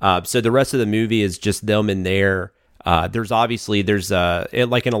 So the rest of the movie is just them in there. There's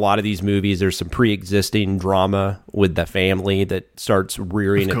like in a lot of these movies, there's some pre-existing drama with the family that starts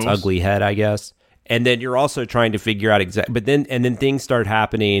rearing its ugly head, I guess. And then you're also trying to figure out but then things start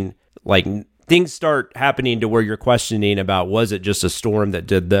happening, to where you're questioning about, was it just a storm that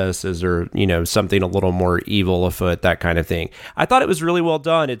did this? Is there, something a little more evil afoot, that kind of thing. I thought it was really well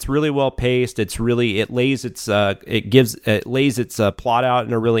done. It's really well paced. It lays its plot out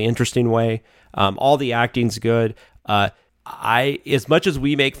in a really interesting way. All the acting's good. As much as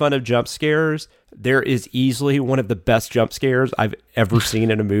we make fun of jump scares, there is easily one of the best jump scares I've ever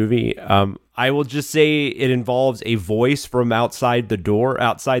seen in a movie. I will just say it involves a voice from outside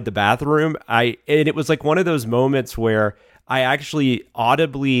the bathroom. And it was like one of those moments where I actually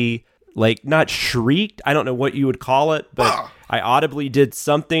audibly, like, not shrieked, I don't know what you would call it, but I audibly did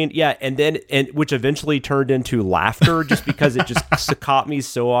something. Yeah. And which eventually turned into laughter just because it just caught me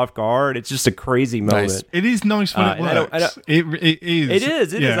so off guard. It's just a crazy moment. Nice. It is nice when it works. It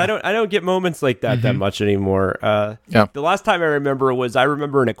is. I don't get moments like that that much anymore. The last time I remember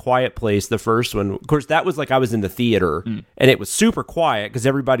in A Quiet Place, the first one. Of course, that was like I was in the theater and it was super quiet because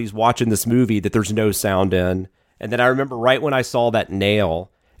everybody's watching this movie that there's no sound in. And then I remember right when I saw that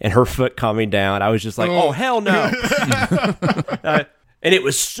nail and her foot coming down, I was just like, oh hell no. And it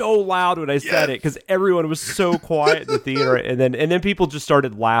was so loud when I said it because everyone was so quiet in the theater. And then people just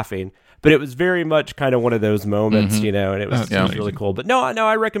started laughing. But it was very much kind of one of those moments, and it was really cool. But no,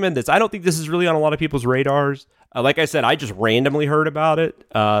 I recommend this. I don't think this is really on a lot of people's radars. Like I said, I just randomly heard about it.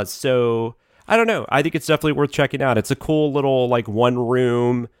 So I don't know. I think it's definitely worth checking out. It's a cool little like one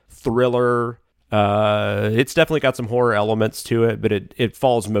room thriller. It's definitely got some horror elements to it, but it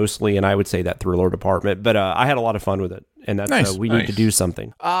falls mostly in, I would say, that thriller department. But I had a lot of fun with it, and that's nice. We need to do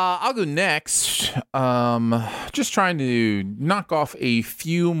something. I'll go next. Just trying to knock off a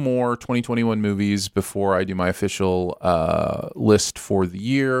few more 2021 movies before I do my official list for the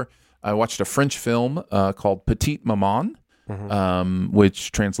year. I watched a French film called Petite Maman,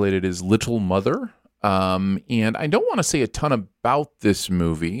 which translated is Little Mother. And I don't want to say a ton about this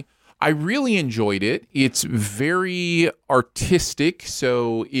movie. I really enjoyed it. It's very artistic.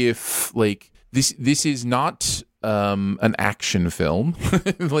 So if like this is not an action film,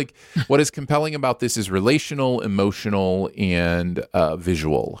 like what is compelling about this is relational, emotional, and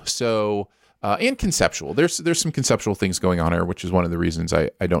visual. So and conceptual. There's some conceptual things going on here, which is one of the reasons I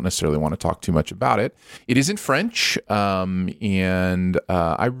don't necessarily want to talk too much about it. It is in French, and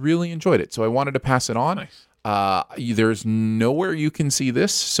I really enjoyed it. So I wanted to pass it on. Nice. There's nowhere you can see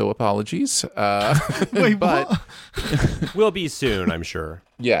this, so apologies. Wait, but what? Will be soon, I'm sure.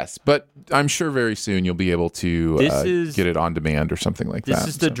 Yes, but I'm sure very soon you'll be able to get it on demand or something like that. This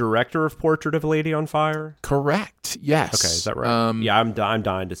is the director of Portrait of a Lady on Fire? Correct. Yes. Okay, is that right? Yeah, I'm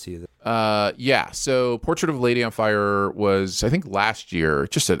dying to see this. Yeah, so Portrait of a Lady on Fire was, I think, last year.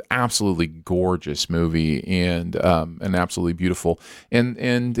 Just an absolutely gorgeous movie and absolutely beautiful.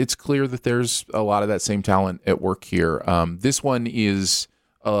 And it's clear that there's a lot of that same talent at work here. This one is,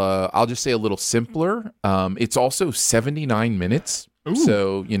 I'll just say, a little simpler. It's also 79 minutes. Ooh.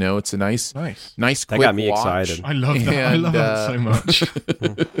 So, it's a nice quick that got me watch. excited. I love that. I love that so much.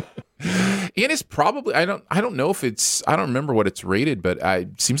 And it's probably, I don't know if it's, I don't remember what it's rated, but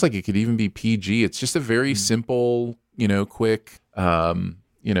it seems like it could even be PG. It's just a very simple, quick,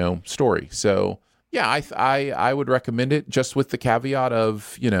 story. So yeah, I would recommend it, just with the caveat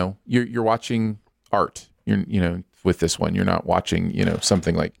of, you're watching art. With this one, you're not watching,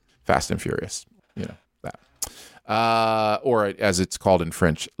 something like Fast and Furious, that. Or as it's called in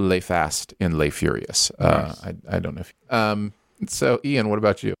French, Les Fast and Les Furious. Nice. I don't know if. So, Ian, what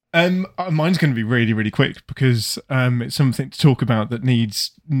about you? Mine's going to be really, really quick because it's something to talk about that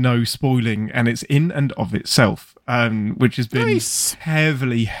needs no spoiling, and it's in and of itself, which has been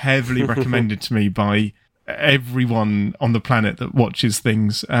heavily, heavily recommended to me by everyone on the planet that watches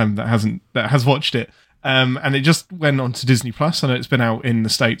things that has watched it. And it just went on to Disney Plus. I know it's been out in the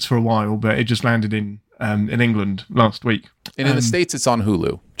States for a while, but it just landed in England last week. And in the States, it's on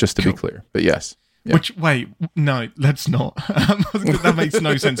Hulu, just to be clear. But yes. Yeah. No, let's not. That makes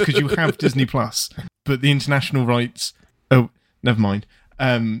no sense because you have Disney Plus, but the international rights. Oh, never mind.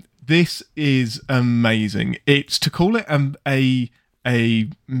 This is amazing. It's to call it a a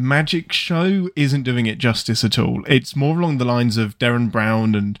magic show isn't doing it justice at all. It's more along the lines of Derren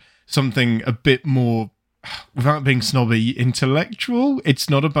Brown and something a bit more, without being snobby, intellectual. It's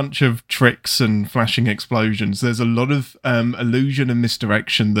not a bunch of tricks and flashing explosions. There's a lot of illusion and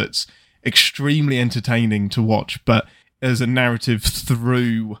misdirection that's extremely entertaining to watch, but there's a narrative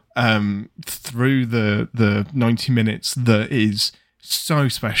through the 90 minutes that is so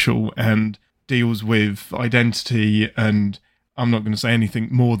special and deals with identity, and I'm not going to say anything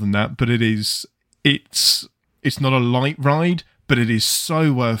more than that, but it's not a light ride, but it is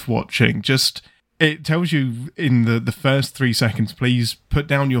so worth watching. Just, it tells you in the first 3 seconds, please put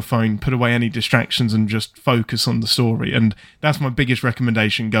down your phone, put away any distractions, and just focus on the story. And that's my biggest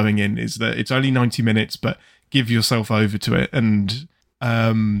recommendation going in, is that it's only 90 minutes, but give yourself over to it, and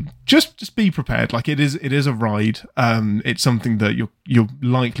just be prepared. Like, it is a ride. It's something that you're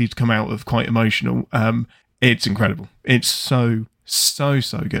likely to come out of quite emotional. It's incredible. It's so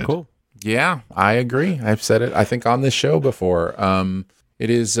good. Cool. Yeah, I agree. I've said it, I think, on this show before. It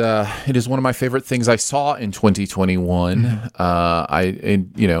is one of my favorite things I saw in 2021.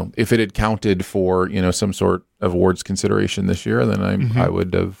 If it had counted for, some sort of awards consideration this year, then I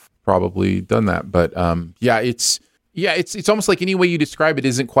would have probably done that. But it's almost like any way you describe it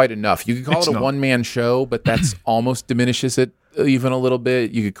isn't quite enough. You could call it a one-man show, but that's almost diminishes it even a little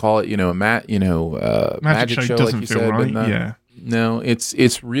bit. You could call it, a magic show, like you said. Right. Yeah. No,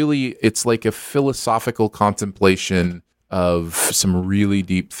 it's really like a philosophical contemplation of some really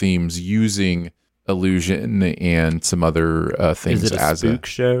deep themes using illusion and some other things. Is it a spook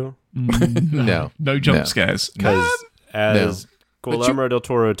show? No jump scares. Because Guillermo del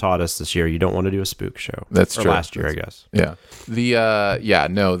Toro taught us this year, you don't want to do a spook show. That's or true. Last year, I guess. Yeah.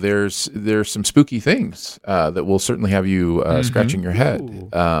 There's some spooky things that will certainly have you scratching your head.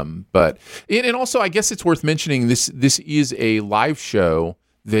 But also, I guess it's worth mentioning this is a live show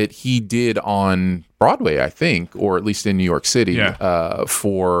that he did on Broadway, I think, or at least in New York City,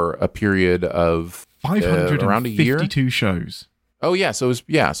 for a period of around a year. 552 shows. Oh yeah, so it was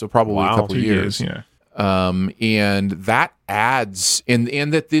probably a couple of years. Yeah. And that adds, and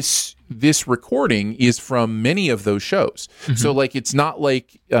that this recording is from many of those shows. So like, it's not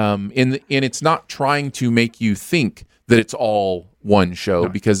like, and it's not trying to make you think that it's all one show,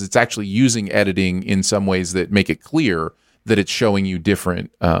 because it's actually using editing in some ways that make it clear that it's showing you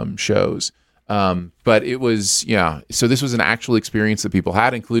different shows. But it was, so this was an actual experience that people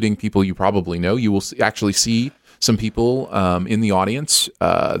had, including people you probably know. You will actually see some people in the audience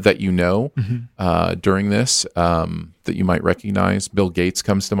that during this that you might recognize. Bill Gates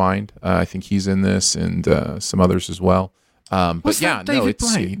comes to mind. I think he's in this, and some others as well. David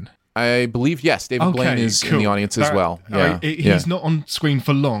Blaine? I believe, yes, David Blaine is in the audience as well. Yeah, he's not on screen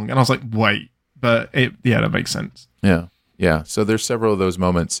for long, and I was like, wait, but that makes sense. Yeah. So there's several of those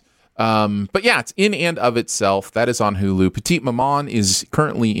moments. But yeah, it's in and of itself. That is on Hulu. Petite Maman is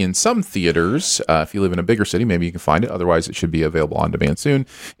currently in some theaters. If you live in a bigger city, maybe you can find it. Otherwise, it should be available on demand soon.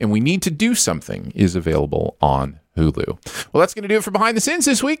 And We Need to Do Something is available on Hulu. Well, that's going to do it for Behind the Sins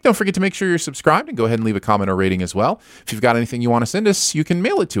this week. Don't forget to make sure you're subscribed and go ahead and leave a comment or rating as well. If you've got anything you want to send us, you can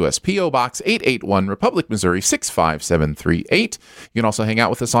mail it to us. P.O. Box 881, Republic, Missouri 65738. You can also hang out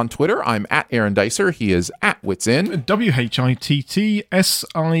with us on Twitter. I'm at Aaron Dicer. He is at WitsIn. WHITTSINNED.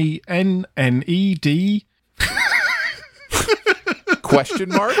 Question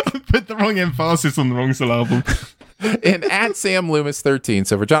mark? Put the wrong emphasis on the wrong syllable. And at Sam Loomis 13.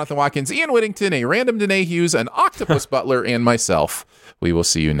 So for Jonathan Watkins, Ian Whittington, a random Danae Hughes, an Octopus Butler, and myself, we will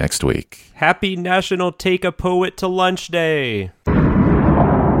see you next week. Happy National Take a Poet to Lunch Day.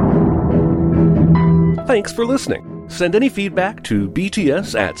 Thanks for listening. Send any feedback to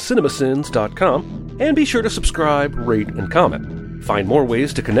bts@cinemasins.com, and be sure to subscribe, rate, and comment. Find more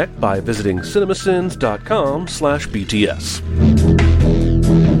ways to connect by visiting cinemasins.com/BTS.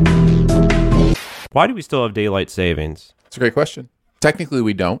 Why do we still have daylight savings? It's a great question. Technically,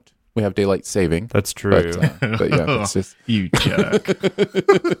 we don't. We have daylight saving. That's true. But yeah, it's just... You jerk.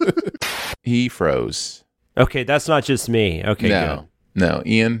 He froze. Okay, that's not just me. Okay, good. No,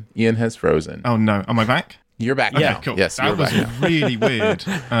 Ian has frozen. Oh no, am I back? You're back. Okay, now. cool. Yes, that was really weird.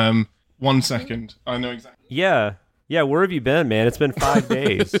 1 second. I know exactly. Yeah, where have you been, man? It's been 5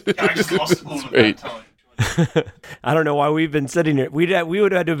 days. I just lost all of that time. I don't know why we've been sitting here. We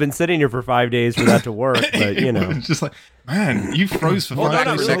would have had to have been sitting here for 5 days for that to work, but It's just like, man, you froze for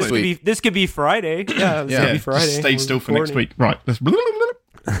 5 days. Next week. This could be Friday. Yeah, this could be Friday. Just stay still for next week. Right.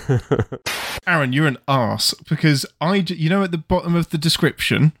 Aaron, you're an arse, because at the bottom of the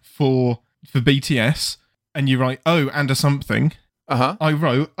description for BTS, and you write, and a something. Uh-huh. I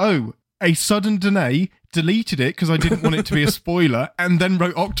wrote, a sudden delay, deleted it because I didn't want it to be a spoiler, and then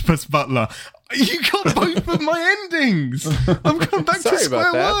wrote Octopus Butler. You got both of my endings. I'm going back to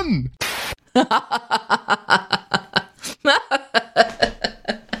square one.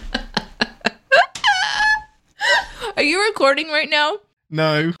 Are you recording right now?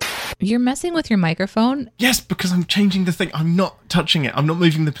 No. You're messing with your microphone? Yes, because I'm changing the thing. I'm not touching it. I'm not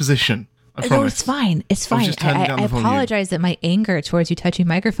moving the position. I promise. No, it's fine. It's fine. I apologize that my anger towards you touching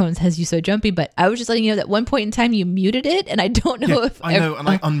microphones has you so jumpy, but I was just letting you know that at one point in time you muted it, and I don't know if... I know, and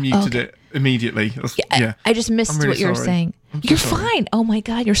I unmuted it immediately. I just missed really what you were saying. You're fine. Oh my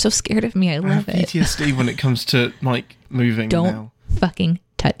God, you're so scared of me. I love it. PTSD when it comes to mic moving. Don't fucking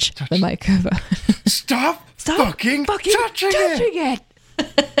touch the microphone. Stop fucking touching it.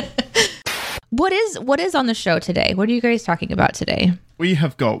 What is on the show today? What are you guys talking about today? We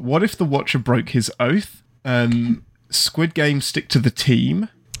have got What If the Watcher Broke His Oath, Squid Game Stick to the Team,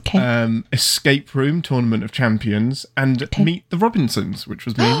 Escape Room Tournament of Champions, and Meet the Robinsons, which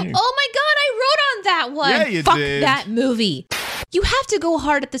was me and you. Oh my God, I wrote on that one. Yeah, you Fuck did. That movie. You have to go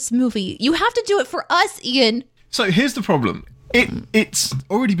hard at this movie. You have to do it for us, Ian. So here's the problem. It's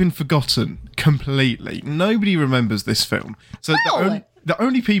already been forgotten completely. Nobody remembers this film. So the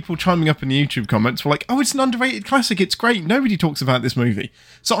only people chiming up in the YouTube comments were like, oh, it's an underrated classic. It's great. Nobody talks about this movie.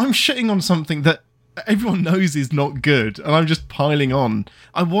 So I'm shitting on something that everyone knows is not good. And I'm just piling on.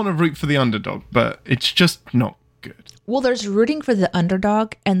 I want to root for the underdog, but it's just not good. Well, there's rooting for the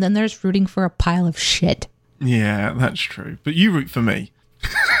underdog, and then there's rooting for a pile of shit. Yeah, that's true. But you root for me.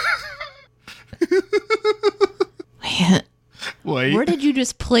 Wait. Where did you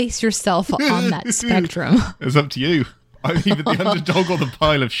just place yourself on that spectrum? It's up to you. I'm either the underdog or the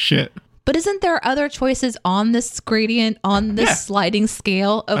pile of shit. But isn't there other choices on this gradient, on this sliding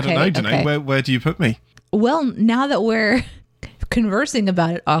scale? Okay, I don't know, Danae. Where do you put me? Well, now that we're conversing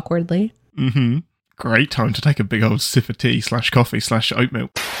about it awkwardly. Mm-hmm. Great time to take a big old sip of tea / coffee / oat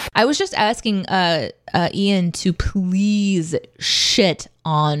milk. I was just asking Ian to please shit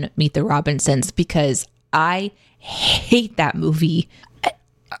on Meet the Robinsons because I hate that movie.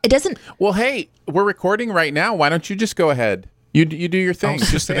 It doesn't... Well, hey, we're recording right now. Why don't you just go ahead? You do your thing.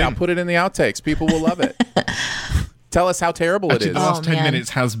 Just say, I'll put it in the outtakes. People will love it. Tell us how terrible it is. The last 10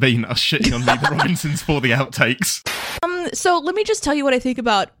 minutes has been us shitting on Meet the Robinsons for the outtakes. So let me just tell you what I think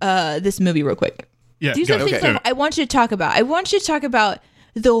about this movie real quick. Yeah, These are things I want you to talk about. I want you to talk about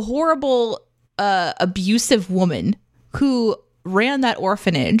the horrible, abusive woman who ran that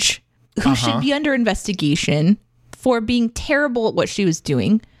orphanage, who should be under investigation for being terrible at what she was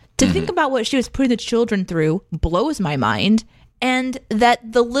doing. To think about what she was putting the children through blows my mind. And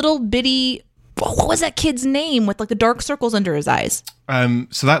that the little bitty, what was that kid's name with like the dark circles under his eyes?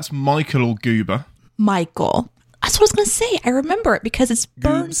 So that's Michael or Goober. Michael. That's what I was going to say. I remember it because it's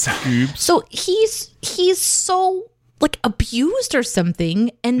burned. Goobs. So he's so like abused or something,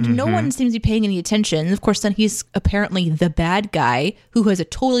 and no one seems to be paying any attention. Of course, then he's apparently the bad guy who has a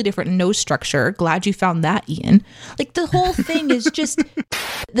totally different nose structure. Glad you found that, Ian. Like the whole thing is just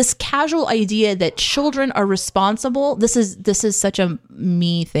this casual idea that children are responsible. This is such a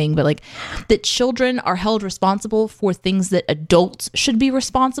me thing, but like that children are held responsible for things that adults should be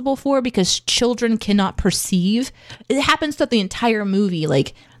responsible for because children cannot perceive. It happens throughout the entire movie.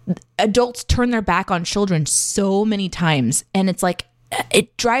 Like adults turn their back on children so many times, and it's like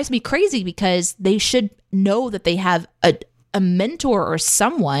it drives me crazy because they should know that they have a mentor or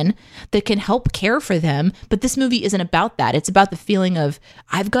someone that can help care for them. But this movie isn't about that. It's about the feeling of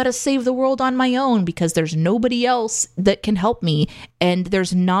I've got to save the world on my own because there's nobody else that can help me, and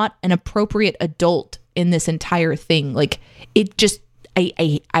there's not an appropriate adult in this entire thing. Like it just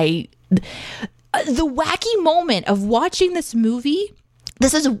the wacky moment of watching this movie.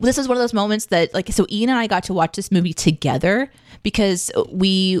 This is one of those moments that, like, so Ian and I got to watch this movie together because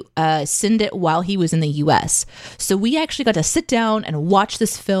we synced it while he was in the U.S. So we actually got to sit down and watch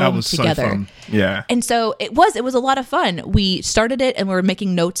this film that was together. So fun. Yeah. And so it was a lot of fun. We started it and we were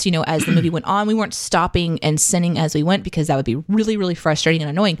making notes, as the movie went on. We weren't stopping and sending as we went because that would be really, really frustrating and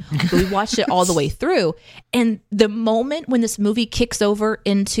annoying. But we watched it all the way through. And the moment when this movie kicks over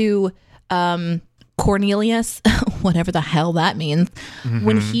into Cornelius, whatever the hell that means,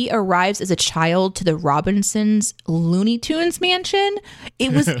 when he arrives as a child to the Robinsons Looney Tunes mansion,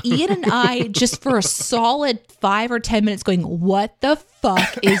 it was Ian and I just for a solid 5 or 10 minutes going, what the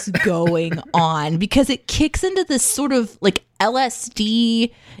fuck is going on? Because it kicks into this sort of like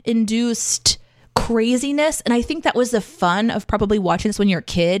LSD induced craziness. And I think that was the fun of probably watching this when you're a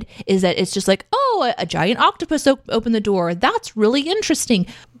kid, is that it's just like, oh, a giant octopus opened the door. That's really interesting.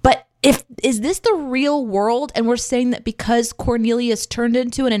 But is this the real world? And we're saying that because Cornelius turned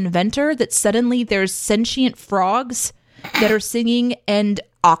into an inventor, that suddenly there's sentient frogs that are singing and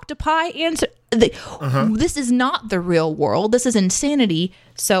octopi answer. This is not the real world. This is insanity.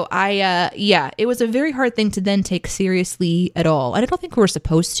 So it was a very hard thing to then take seriously at all. And I don't think we were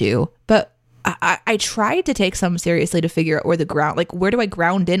supposed to, but I tried to take some seriously to figure out where do I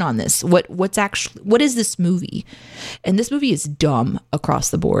ground in on this? What is this movie? And this movie is dumb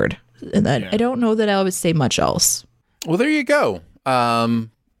across the board. And I don't know that I would say much else. Well, there you go.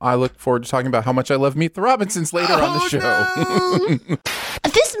 I look forward to talking about how much I love Meet the Robinsons later on the show. No.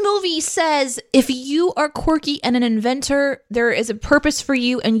 This movie says if you are quirky and an inventor, there is a purpose for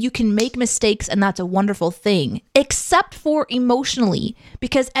you and you can make mistakes, and that's a wonderful thing, except for emotionally,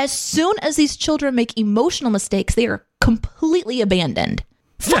 because as soon as these children make emotional mistakes, they are completely abandoned.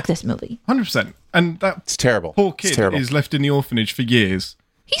 Fuck this movie. 100%. And that's terrible. Poor kid is left in the orphanage for years.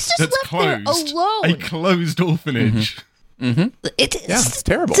 He's just left there alone. A closed orphanage. It's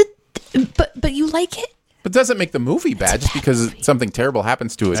terrible. But you like it? But doesn't make the movie bad just because something terrible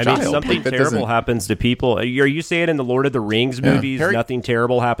happens to a child. I mean, something terrible happens to people. Are you saying in the Lord of the Rings movies, nothing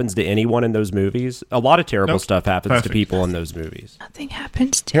terrible happens to anyone in those movies? A lot of terrible stuff happens to people in those movies. Nothing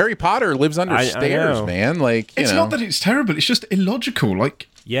happens to Harry Potter lives under stairs, man. Like, it's not that it's terrible. It's just illogical. Like,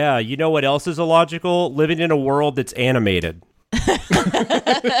 yeah, you know what else is illogical? Living in a world that's animated.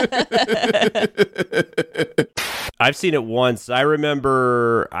 I've seen it once. I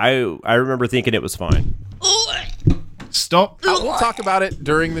remember thinking it was fine. Stop. We'll talk about it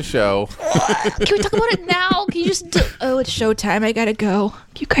during the show. Can we talk about it now? Can you just it's showtime. I gotta go.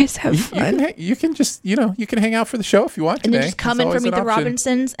 You guys have fun. You can just, you can hang out for the show if you want and today. then just come in for Meet the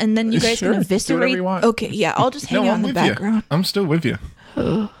Robinsons, and then you guys can eviscerate. Okay, yeah, I'll just hang out in the background. I'm still with you.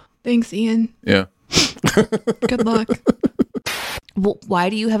 Thanks, Ian. Yeah. Good luck. Well, why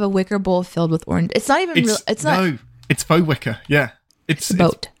do you have a wicker bowl filled with orange? It's not even real. It's not. No, it's faux wicker. Yeah, it's a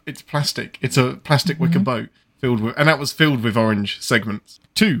boat. It's plastic. It's a plastic wicker boat and that was filled with orange segments.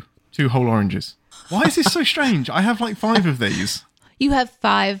 Two whole oranges. Why is this so strange? I have like 5 of these. You have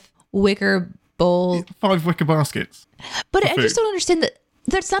 5 wicker bowls. 5 wicker baskets. But I just don't understand that.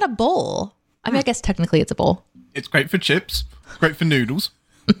 That's not a bowl. I mean, I guess technically it's a bowl. It's great for chips. Great for noodles.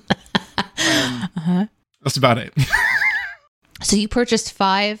 That's about it. So you purchased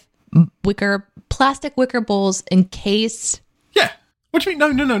 5 plastic wicker bowls encased. Yeah. What do you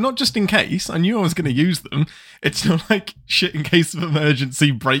mean? No, not just in case. I knew I was going to use them. It's not like shit in case of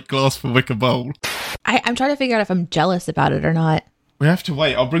emergency, break glass for wicker bowl. I'm trying to figure out if I'm jealous about it or not. We have to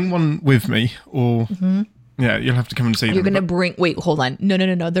wait. I'll bring one with me, or yeah, you'll have to come and see them. You're going to bring... Wait, hold on.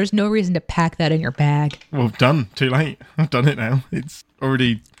 No. There's no reason to pack that in your bag. Well, done. Too late. I've done it now. It's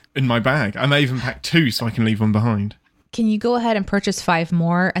already in my bag. I may even pack 2 so I can leave one behind. Can you go ahead and purchase 5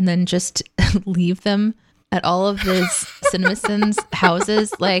 more and then just leave them at all of his CinemaSins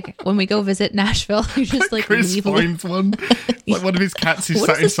houses? Like when we go visit Nashville, you just like Chris leave finds one. Like one of his cats is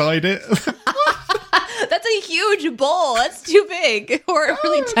sat inside it. That's a huge bowl. That's too big. Or a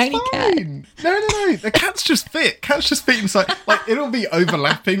really tiny cat. No. The cats just fit. Cats just fit inside. Like it'll be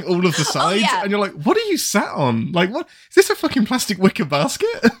overlapping all of the sides, and you're like, "What are you sat on? Like, what is this? A fucking plastic wicker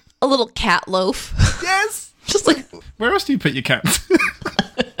basket? A little cat loaf." Yes. Just like, where else do you put your cats?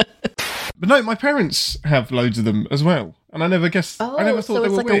 But no, my parents have loads of them as well, and I never guessed. I never thought so they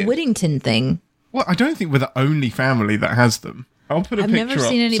it's were like weird. a Whittington thing. Well, I don't think we're the only family that has them. I'll put a picture up. I've never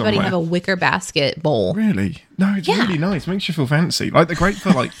seen anybody somewhere. have a wicker basket bowl. Really? No, it's really nice. Makes you feel fancy. Like they're great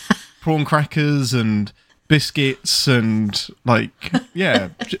for like prawn crackers and biscuits and like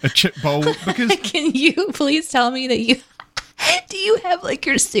a chip bowl. Because can you please tell me that do you have like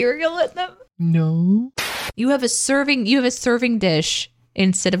your cereal in them? No. You have a serving dish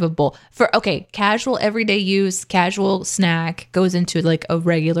instead of a bowl. Casual everyday use, casual snack goes into like a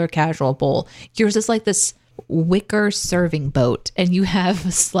regular casual bowl. Yours is like this wicker serving boat and you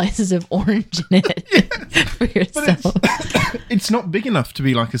have slices of orange in it for yourself. But it's not big enough to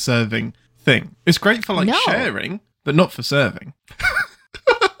be like a serving thing. It's great for like sharing, but not for serving.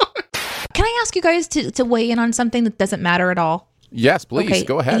 Can I ask you guys to weigh in on something that doesn't matter at all? Yes, please. Okay,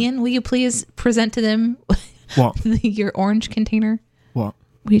 go ahead. Ian, will you please present to them what your orange container? What?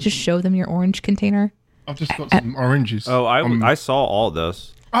 Will you just show them your orange container? I've just got some oranges. Oh, I saw all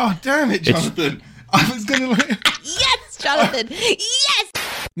this. Oh, damn it, Jonathan. I was going to... Yes, Jonathan. Yes!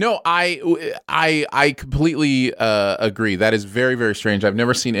 No, I completely agree. That is very, very strange. I've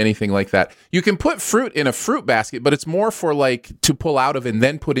never seen anything like that. You can put fruit in a fruit basket, but it's more for like to pull out of and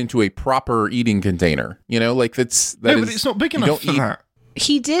then put into a proper eating container. Like but it's not big enough for that.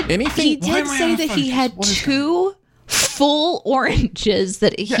 He did say that he had 2 full oranges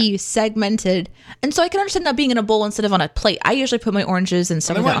that he segmented. And so I can understand that being in a bowl instead of on a plate. I usually put my oranges and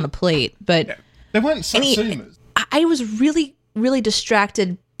some of it on a plate, but they weren't Satsumas. I was really, really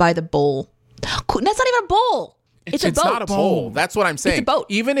distracted by the bowl. That's not even a bowl. It's a boat. Not a bowl. That's what I'm saying. It's a boat.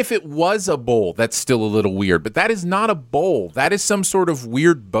 Even if it was a bowl, that's still a little weird. But that is not a bowl. That is some sort of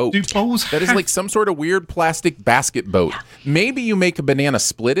weird boat. Do bowls that is like some sort of weird plastic basket boat. Yeah. Maybe you make a banana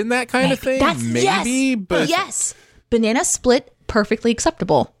split in that kind of thing. But yes, banana split, perfectly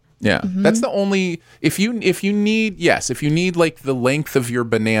acceptable. Yeah, that's the only if you need like the length of your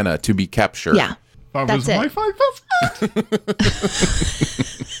banana to be captured. Yeah, that's it.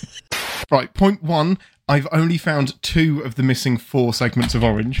 Right, point 1. I've only found 2 of the missing 4 segments of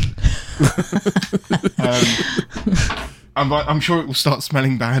orange. I'm sure it will start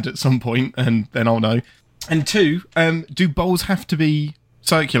smelling bad at some point, and then I'll know. And 2, do bowls have to be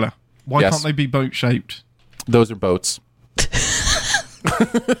circular? Why can't they be boat-shaped? Those are boats.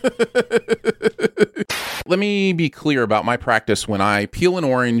 Let me be clear about my practice when I peel an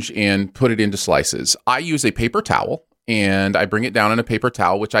orange and put it into slices. I use a paper towel, and I bring it down in a paper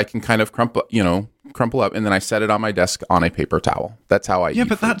towel, which I can kind of crumple up, and then I set it on my desk on a paper towel. That's how I eat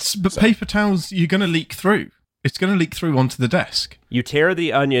food. Paper towels, you're going to leak through. It's going to leak through onto the desk. You tear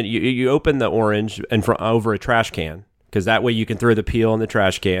the onion, you open the orange and over a trash can, because that way you can throw the peel in the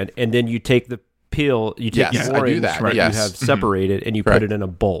trash can, and then you take the peel, you take the orange that you have separated, and you put it in a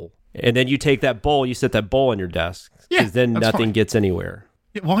bowl. And then you take that bowl, you set that bowl on your desk, because then nothing gets anywhere.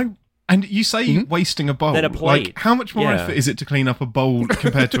 Yeah, why? And you say wasting a bowl. Then a plate. Like, how much more effort is it to clean up a bowl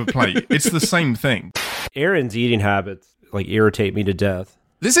compared to a plate? It's the same thing. Aaron's eating habits irritate me to death.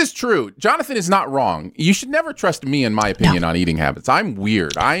 This is true. Jonathan is not wrong. You should never trust me, in my opinion, on eating habits. I'm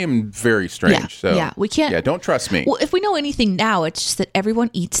weird. I am very strange. We can't. Yeah, don't trust me. Well, if we know anything now, it's just that everyone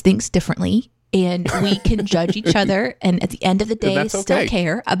eats things differently, and we can judge each other, and at the end of the day, still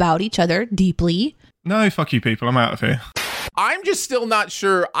care about each other deeply. No, fuck you, people. I'm out of here. I'm just still not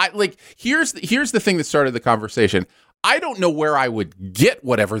sure. Here's the thing that started the conversation. I don't know where I would get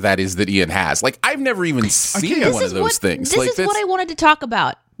whatever that is that Ian has. Like, I've never even seen one of those things. This is what I wanted to talk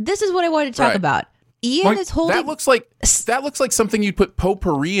about. Ian is holding. That looks like something you'd put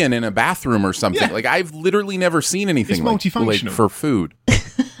potpourri in a bathroom or something. Yeah. Like, I've literally never seen anything like for food.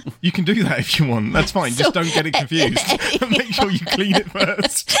 You can do that if you want. That's fine. Just don't get it confused. Make sure you clean it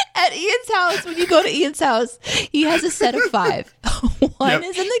first. At Ian's house, when you go to Ian's house, he has a set of 5. One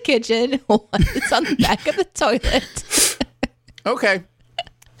is in the kitchen. One is on the back of the toilet. Okay.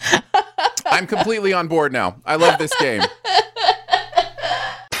 I'm completely on board now. I love this game.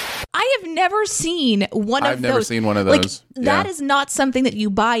 I have never seen one of those. I've never seen one of those. That is not something that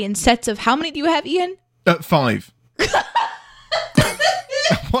you buy in sets of. How many do you have, Ian? 5.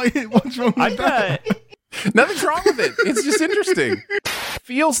 What's wrong with that? Nothing's wrong with it. It's just interesting.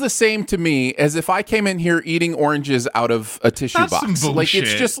 Feels the same to me as if I came in here eating oranges out of a tissue box. Some bullshit.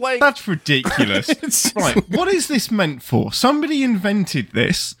 It's just like that's ridiculous. Right? What is this meant for? Somebody invented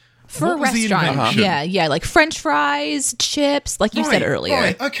this for a restaurant. Yeah, like French fries, chips, like you said earlier.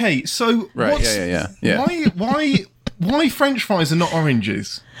 Right. Okay. So why French fries are not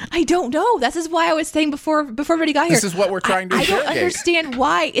oranges? I don't know. This is why I was saying before everybody got here. This is what we're trying to interrogate. I don't understand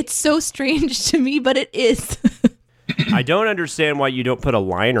why it's so strange to me, but it is. I don't understand why you don't put a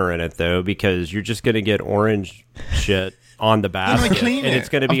liner in it, though, because you're just going to get orange shit on the basket, and it's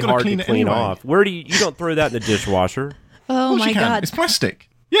going to be hard to clean off. Where do you don't throw that in the dishwasher? Oh my God. It's plastic.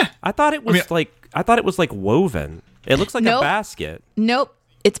 Yeah. I thought it was like woven. It looks like a basket. Nope.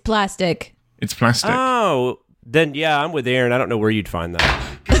 It's plastic. It's plastic. Oh, then yeah, I'm with Aaron. I don't know where you'd find that.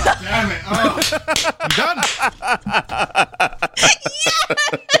 God damn it. Oh. I'm done.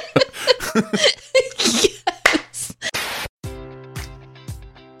 Yes.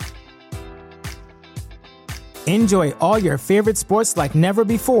 Enjoy all your favorite sports like never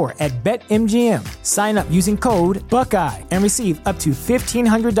before at BetMGM. Sign up using code Buckeye and receive up to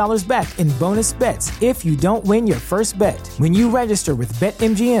 $1,500 back in bonus bets if you don't win your first bet. When you register with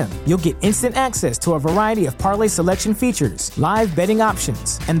BetMGM, you'll get instant access to a variety of parlay selection features, live betting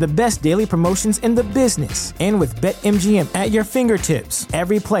options, and the best daily promotions in the business. And with BetMGM at your fingertips,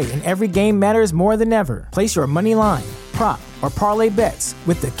 every play and every game matters more than ever. Place your money line, prop, or parlay bets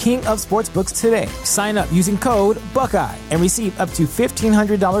with the king of sportsbooks today. Sign up using code Buckeye and receive up to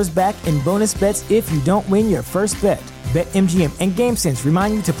 $1,500 back in bonus bets if you don't win your first bet. BetMGM and GameSense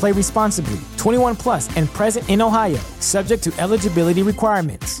remind you to play responsibly. 21 plus and present in Ohio, subject to eligibility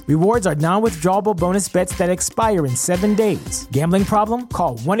requirements. Rewards are non-withdrawable bonus bets that expire in 7 days. Gambling problem?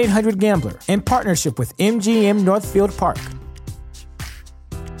 Call 1-800-GAMBLER in partnership with MGM Northfield Park.